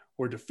victory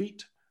or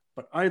defeat.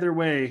 But either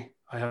way,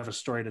 I have a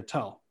story to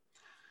tell.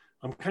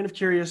 I'm kind of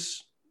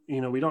curious,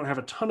 we don't have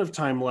a ton of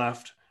time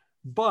left,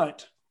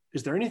 but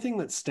is there anything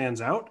that stands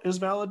out as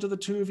valid to the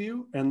two of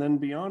you? And then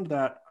beyond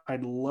that,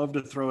 I'd love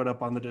to throw it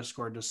up on the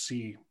Discord to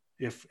see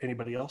if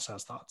anybody else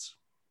has thoughts.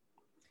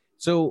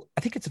 So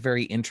I think it's a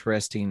very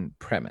interesting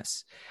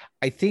premise.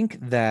 I think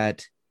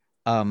that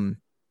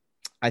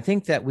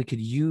we could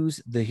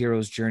use the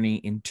hero's journey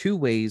in two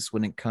ways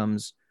when it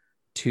comes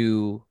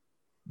to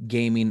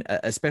gaming,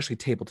 especially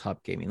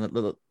tabletop gaming.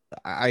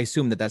 I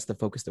assume that that's the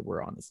focus that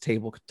we're on. It's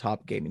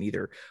tabletop gaming,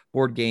 either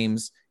board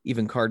games,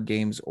 even card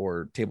games,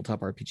 or tabletop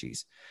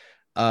RPGs.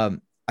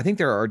 I think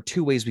there are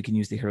two ways we can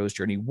use the hero's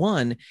journey.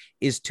 One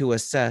is to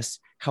assess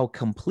how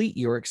complete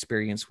your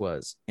experience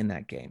was in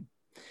that game.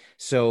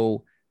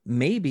 So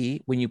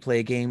maybe when you play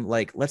a game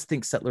like, let's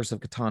think Settlers of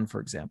Catan, for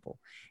example,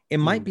 it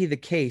might be the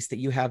case that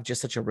you have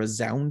just such a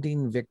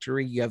resounding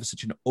victory, you have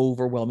such an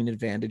overwhelming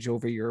advantage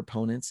over your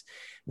opponents,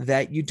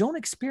 that you don't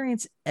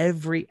experience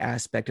every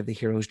aspect of the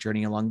hero's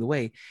journey along the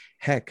way.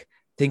 Heck,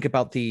 think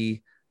about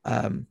the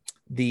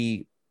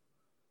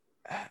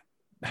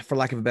for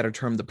lack of a better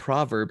term, the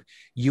proverb,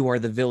 you are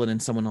the villain in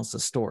someone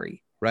else's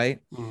story, right?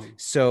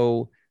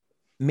 So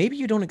maybe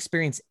you don't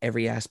experience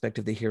every aspect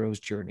of the hero's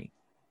journey,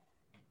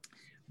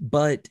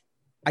 but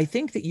I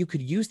think that you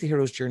could use the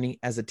hero's journey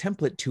as a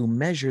template to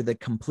measure the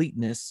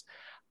completeness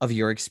of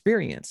your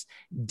experience.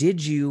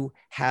 Did you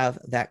have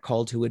that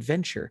call to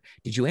adventure?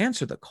 Did you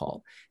answer the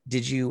call?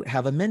 Did you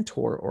have a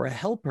mentor or a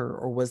helper,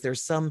 or was there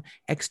some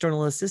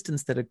external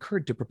assistance that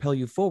occurred to propel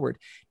you forward?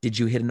 Did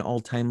you hit an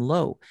all-time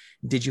low?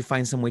 Did you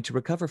find some way to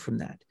recover from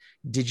that?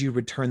 Did you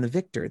return the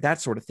victor? That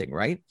sort of thing,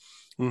 right?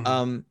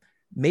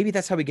 Maybe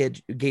that's how we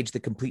gauge the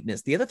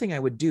completeness. The other thing I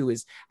would do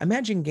is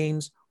imagine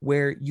games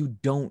where you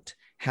don't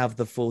have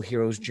the full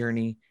hero's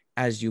journey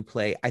as you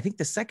play. I think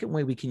the second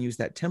way we can use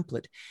that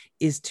template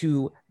is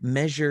to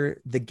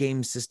measure the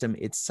game system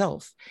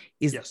itself.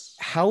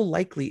 How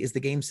likely is the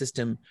game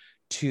system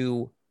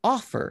to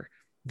offer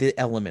the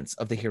elements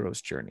of the hero's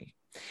journey?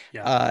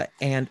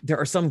 And there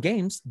are some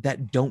games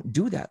that don't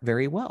do that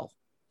very well.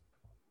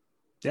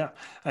 Yeah.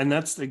 And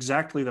that's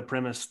exactly the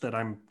premise that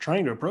I'm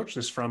trying to approach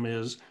this from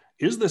is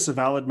this a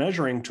valid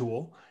measuring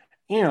tool?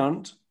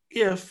 And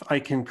if I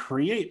can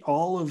create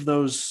all of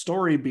those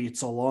story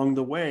beats along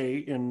the way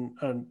in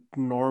a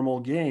normal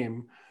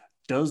game,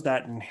 does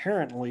that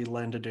inherently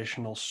lend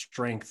additional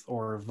strength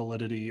or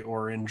validity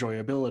or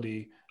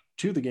enjoyability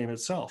to the game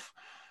itself?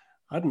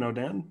 I don't know,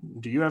 Dan,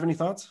 do you have any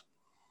thoughts?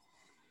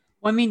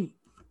 Well, I mean,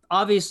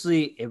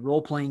 obviously a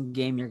role-playing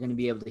game, you're going to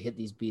be able to hit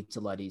these beats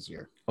a lot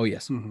easier. Oh,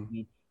 yes. I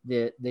mean,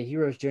 the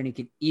hero's journey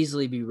can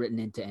easily be written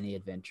into any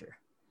adventure.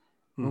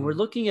 When we're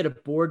looking at a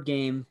board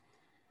game,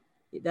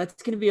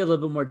 that's going to be a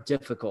little bit more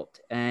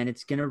difficult, and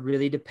it's going to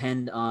really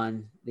depend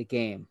on the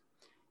game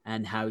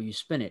and how you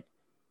spin it.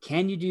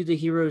 Can you do the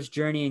hero's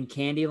journey in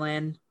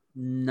Candyland?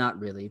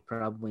 Not really,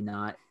 probably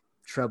not.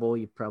 Trouble,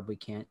 you probably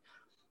can't.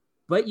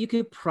 But you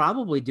could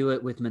probably do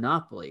it with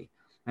Monopoly.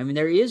 I mean,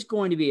 there is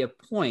going to be a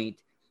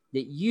point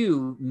that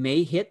you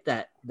may hit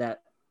that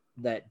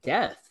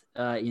death.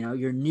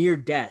 You're near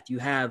death.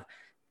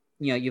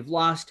 You've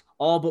lost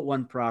all but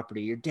one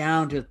property. You're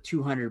down to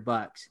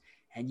 $200.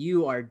 And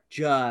you are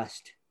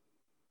just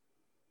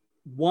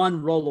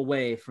one roll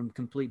away from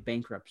complete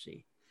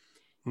bankruptcy.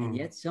 And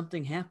yet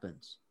something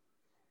happens.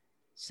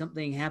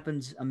 Something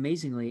happens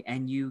amazingly,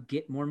 and you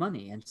get more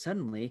money. And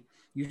suddenly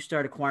you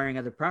start acquiring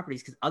other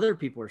properties because other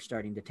people are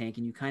starting to tank,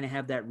 and you kind of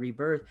have that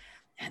rebirth,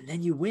 and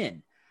then you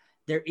win.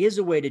 There is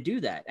a way to do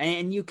that.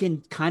 And you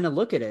can kind of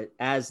look at it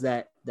as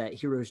that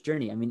hero's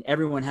journey. I mean,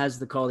 everyone has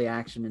the call to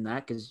action in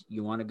that because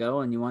you want to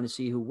go and you want to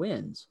see who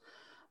wins.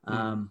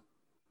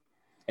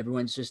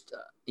 Everyone's just,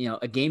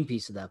 a game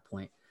piece at that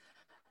point.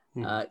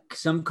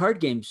 Some card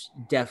games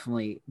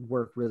definitely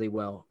work really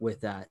well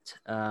with that.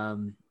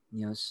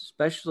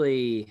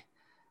 Especially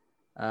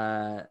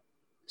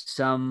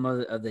some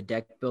of the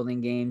deck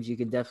building games, you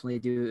can definitely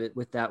do it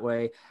with that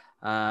way.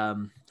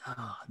 And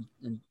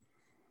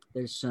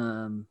there's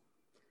a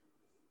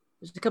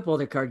couple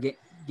other card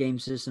game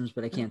systems,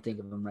 but I can't think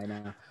of them right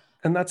now.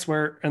 And that's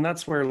where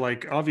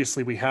like,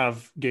 obviously we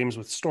have games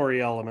with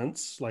story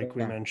elements, like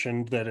we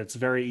mentioned, that it's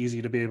very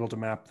easy to be able to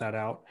map that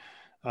out.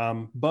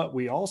 But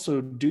we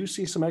also do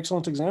see some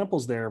excellent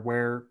examples there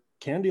where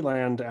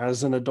Candyland,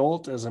 as an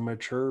adult, as a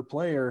mature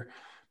player,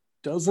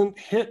 doesn't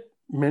hit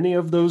many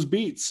of those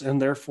beats,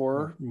 and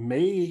therefore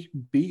may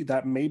be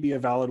a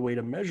valid way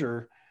to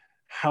measure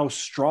how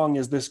strong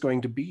is this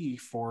going to be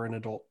for an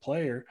adult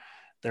player.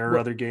 There are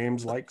other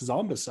games like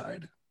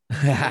Zombicide.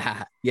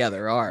 Yeah,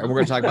 there are. And we're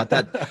going to talk about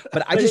that.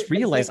 But I just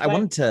realized I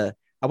wanted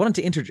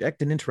to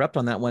interject and interrupt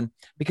on that one,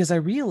 because I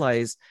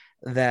realized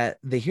that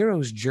the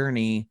hero's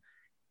journey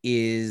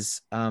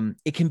is,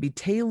 it can be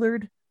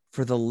tailored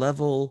for the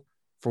level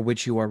for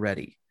which you are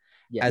ready.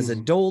 Yes. As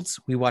adults,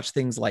 we watch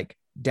things like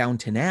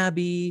Downton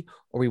Abbey,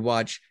 or we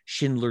watch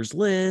Schindler's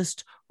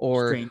List,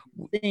 or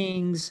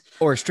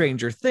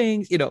Stranger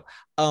Things,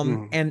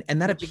 and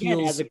that appeals.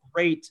 Again, has a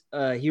great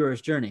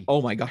hero's journey.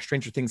 Oh my gosh,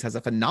 Stranger Things has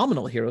a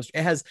phenomenal hero's.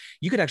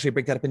 You could actually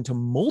break that up into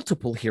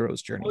multiple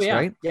hero's journeys,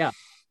 right? Yeah.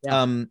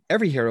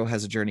 Every hero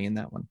has a journey in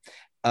that one.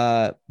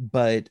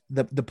 But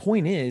the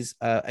point is,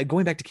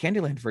 going back to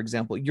Candyland, for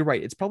example, you're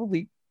right. It's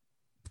probably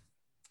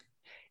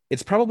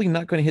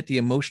not going to hit the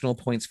emotional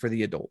points for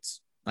the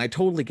adults. I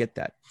totally get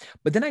that.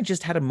 But then I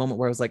just had a moment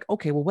where I was like,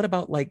 okay, well, what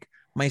about like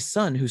my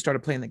son who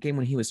started playing that game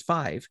when he was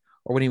 5?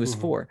 or when he was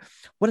Mhm. 4.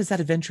 What does that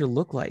adventure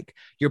look like?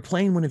 You're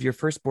playing one of your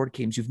first board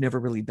games. You've never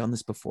really done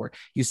this before.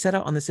 You set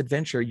out on this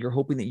adventure. You're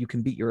hoping that you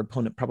can beat your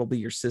opponent, probably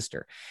your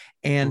sister.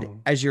 And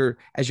Mhm. as you're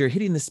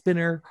hitting the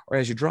spinner, or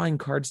as you're drawing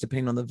cards,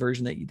 depending on the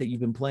version that you've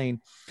been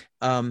playing,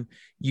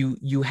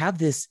 you have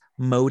this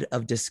mode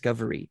of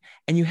discovery,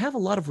 and you have a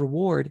lot of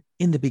reward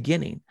in the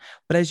beginning.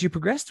 But as you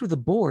progress through the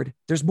board,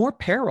 there's more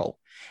peril.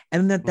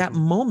 And at that Mhm.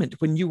 moment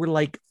when you were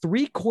like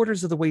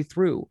 3/4 of the way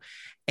through,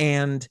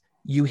 and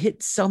you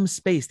hit some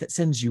space that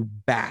sends you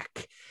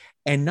back,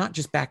 and not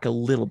just back a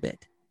little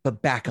bit,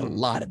 but back a Mhm.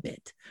 lot of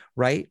it,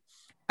 right?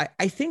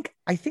 I think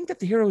that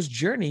the hero's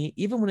journey,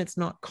 even when it's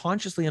not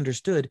consciously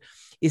understood,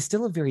 is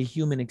still a very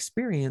human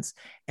experience.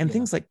 And Yeah.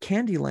 things like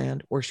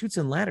Candyland or Shoots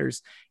and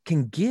Ladders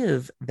can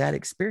give that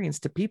experience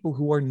to people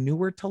who are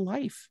newer to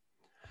life.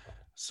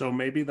 So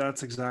maybe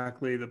that's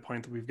exactly the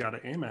point that we've got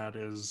to aim at,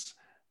 is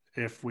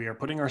if we are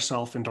putting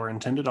ourselves into our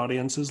intended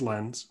audience's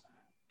lens,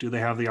 do they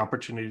have the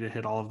opportunity to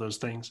hit all of those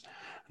things?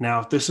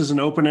 Now, this is an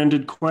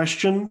open-ended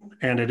question,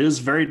 and it is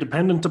very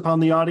dependent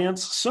upon the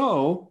audience.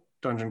 So,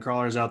 dungeon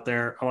crawlers out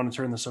there, I want to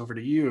turn this over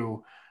to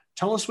you.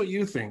 Tell us what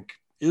you think.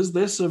 Is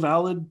this a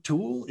valid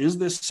tool? Is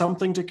this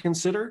something to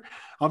consider?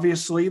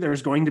 Obviously,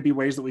 there's going to be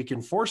ways that we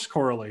can force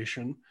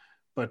correlation,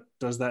 but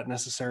does that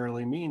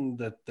necessarily mean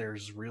that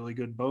there's really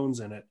good bones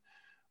in it?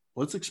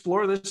 Let's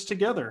explore this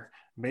together.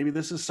 Maybe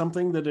this is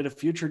something that at a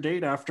future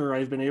date, after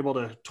I've been able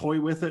to toy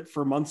with it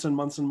for months and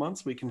months and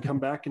months, we can come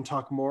back and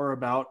talk more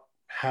about,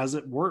 has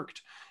it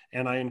worked?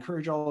 And I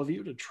encourage all of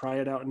you to try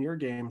it out in your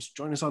games.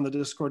 Join us on the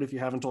Discord if you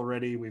haven't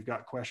already. We've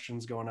got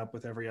questions going up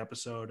with every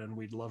episode, and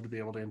we'd love to be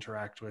able to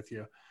interact with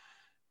you.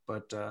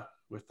 But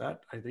with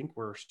that, I think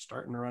we're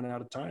starting to run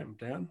out of time.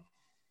 Dan?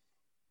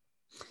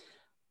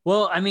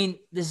 Well, I mean,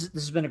 this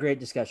has been a great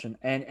discussion,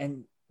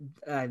 and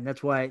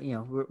that's why, you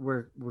know,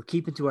 we're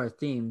keeping to our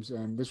themes,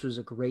 and this was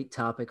a great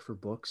topic for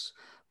books,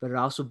 but it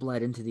also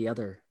bled into the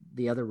other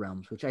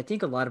realms, which I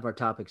think a lot of our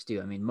topics do.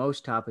 I mean,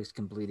 most topics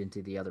can bleed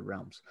into the other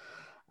realms.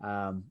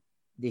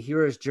 The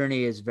hero's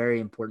journey is very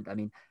important. I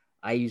mean,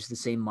 I use the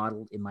same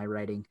model in my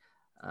writing.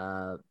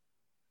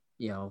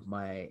 You know,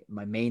 my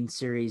main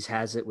series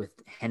has it with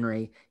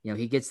Henry. You know,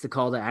 he gets the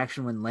call to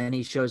action when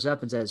Lenny shows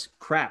up and says,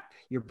 "Crap,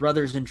 your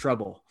brother's in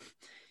trouble."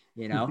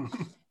 You know,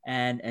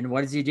 and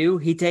what does he do?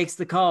 He takes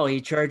the call.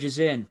 He charges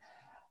in.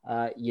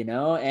 You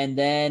know, and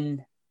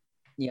then,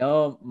 you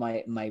know,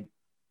 my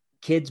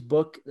kid's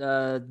book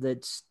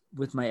that's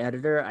with my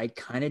editor, I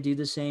kind of do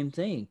the same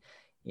thing.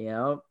 You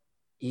know,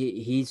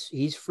 he's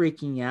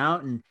freaking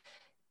out,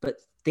 but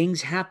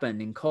things happen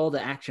and call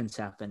to actions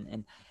happen,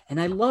 and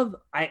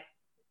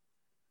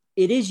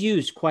it is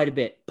used quite a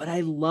bit, but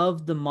I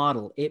love the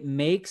model. It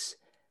makes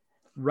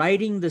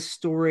writing the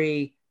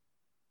story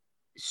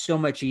so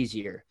much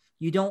easier.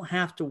 You don't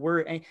have to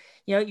worry.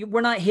 You know, we're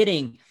not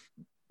hitting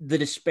the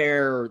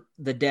despair or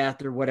the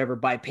death or whatever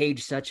by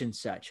page such and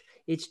such.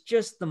 It's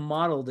just the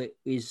model that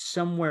is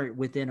somewhere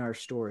within our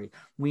story.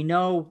 We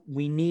know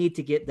we need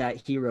to get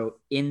that hero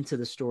into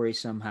the story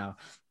somehow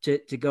to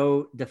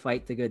go to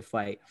fight the good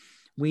fight.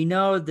 We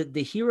know that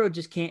the hero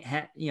just can't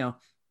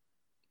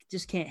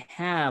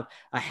have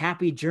a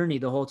happy journey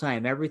the whole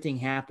time. Everything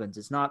happens.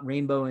 It's not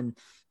rainbow and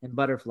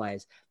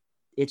butterflies.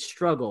 It's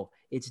struggle.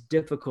 It's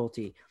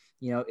difficulty.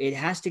 You know, it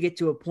has to get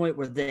to a point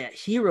where the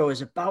hero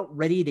is about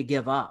ready to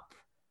give up.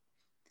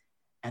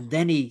 And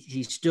then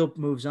he still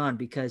moves on,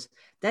 because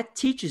that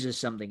teaches us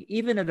something.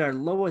 Even at our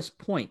lowest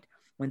point,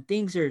 when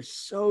things are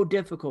so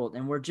difficult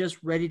and we're just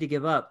ready to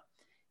give up,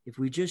 if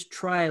we just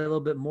try a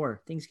little bit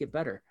more, things get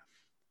better,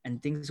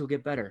 and things will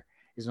get better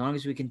as long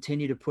as we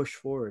continue to push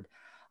forward.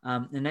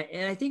 And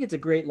I think it's a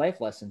great life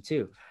lesson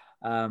too.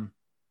 You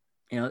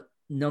know,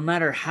 no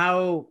matter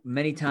how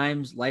many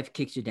times life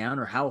kicks you down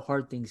or how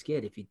hard things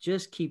get, if you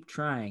just keep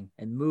trying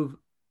and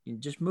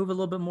just move a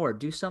little bit more,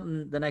 do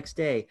something the next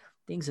day,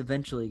 things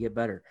eventually get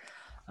better.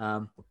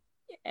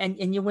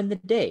 And you win the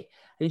day.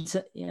 I mean,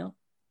 so, you know,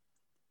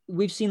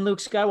 we've seen Luke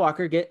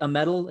Skywalker get a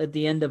medal at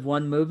the end of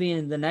one movie,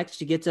 and the next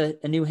he gets a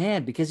new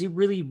hand because he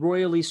really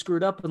royally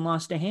screwed up and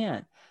lost a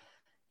hand.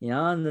 You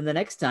know, and then the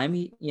next time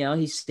he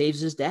saves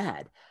his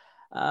dad.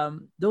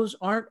 Those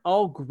aren't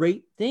all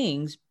great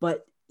things,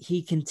 but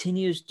he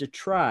continues to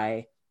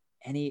try,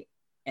 and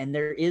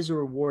there is a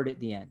reward at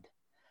the end.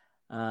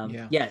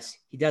 Yes,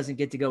 he doesn't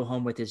get to go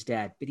home with his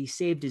dad, but he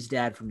saved his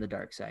dad from the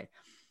dark side.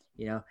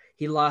 You know,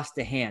 he lost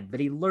a hand, but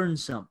he learned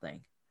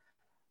something.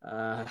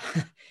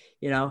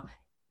 You know,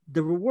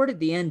 the reward at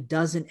the end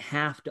doesn't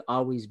have to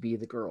always be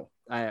the girl.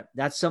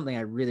 That's something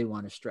I really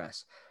want to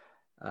stress.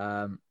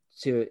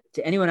 To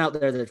anyone out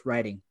there that's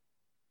writing,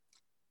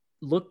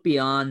 look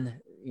beyond,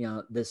 you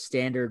know, the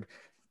standard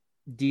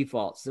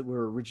defaults that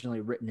were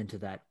originally written into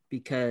that,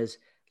 because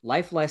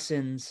life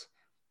lessons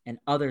and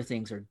other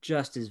things are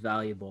just as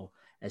valuable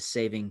as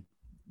saving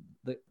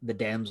the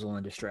damsel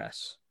in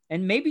distress.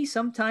 And maybe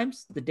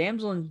sometimes the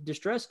damsel in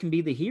distress can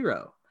be the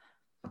hero.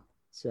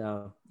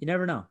 So you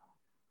never know.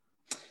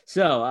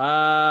 So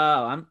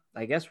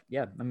I guess,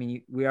 yeah, I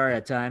mean, we are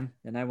at time,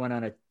 and I went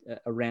on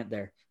a rant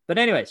there. But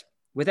anyways,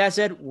 With that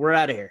said, we're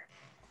out of here.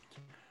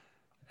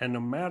 And no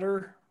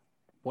matter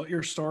what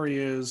your story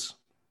is,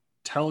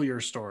 tell your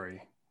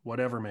story,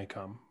 whatever may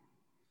come.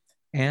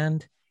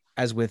 And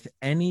as with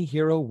any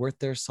hero worth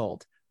their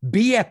salt,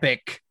 be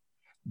epic,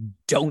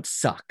 don't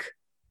suck.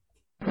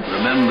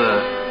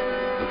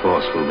 Remember, the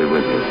Force will be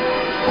with you,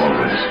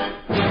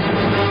 always.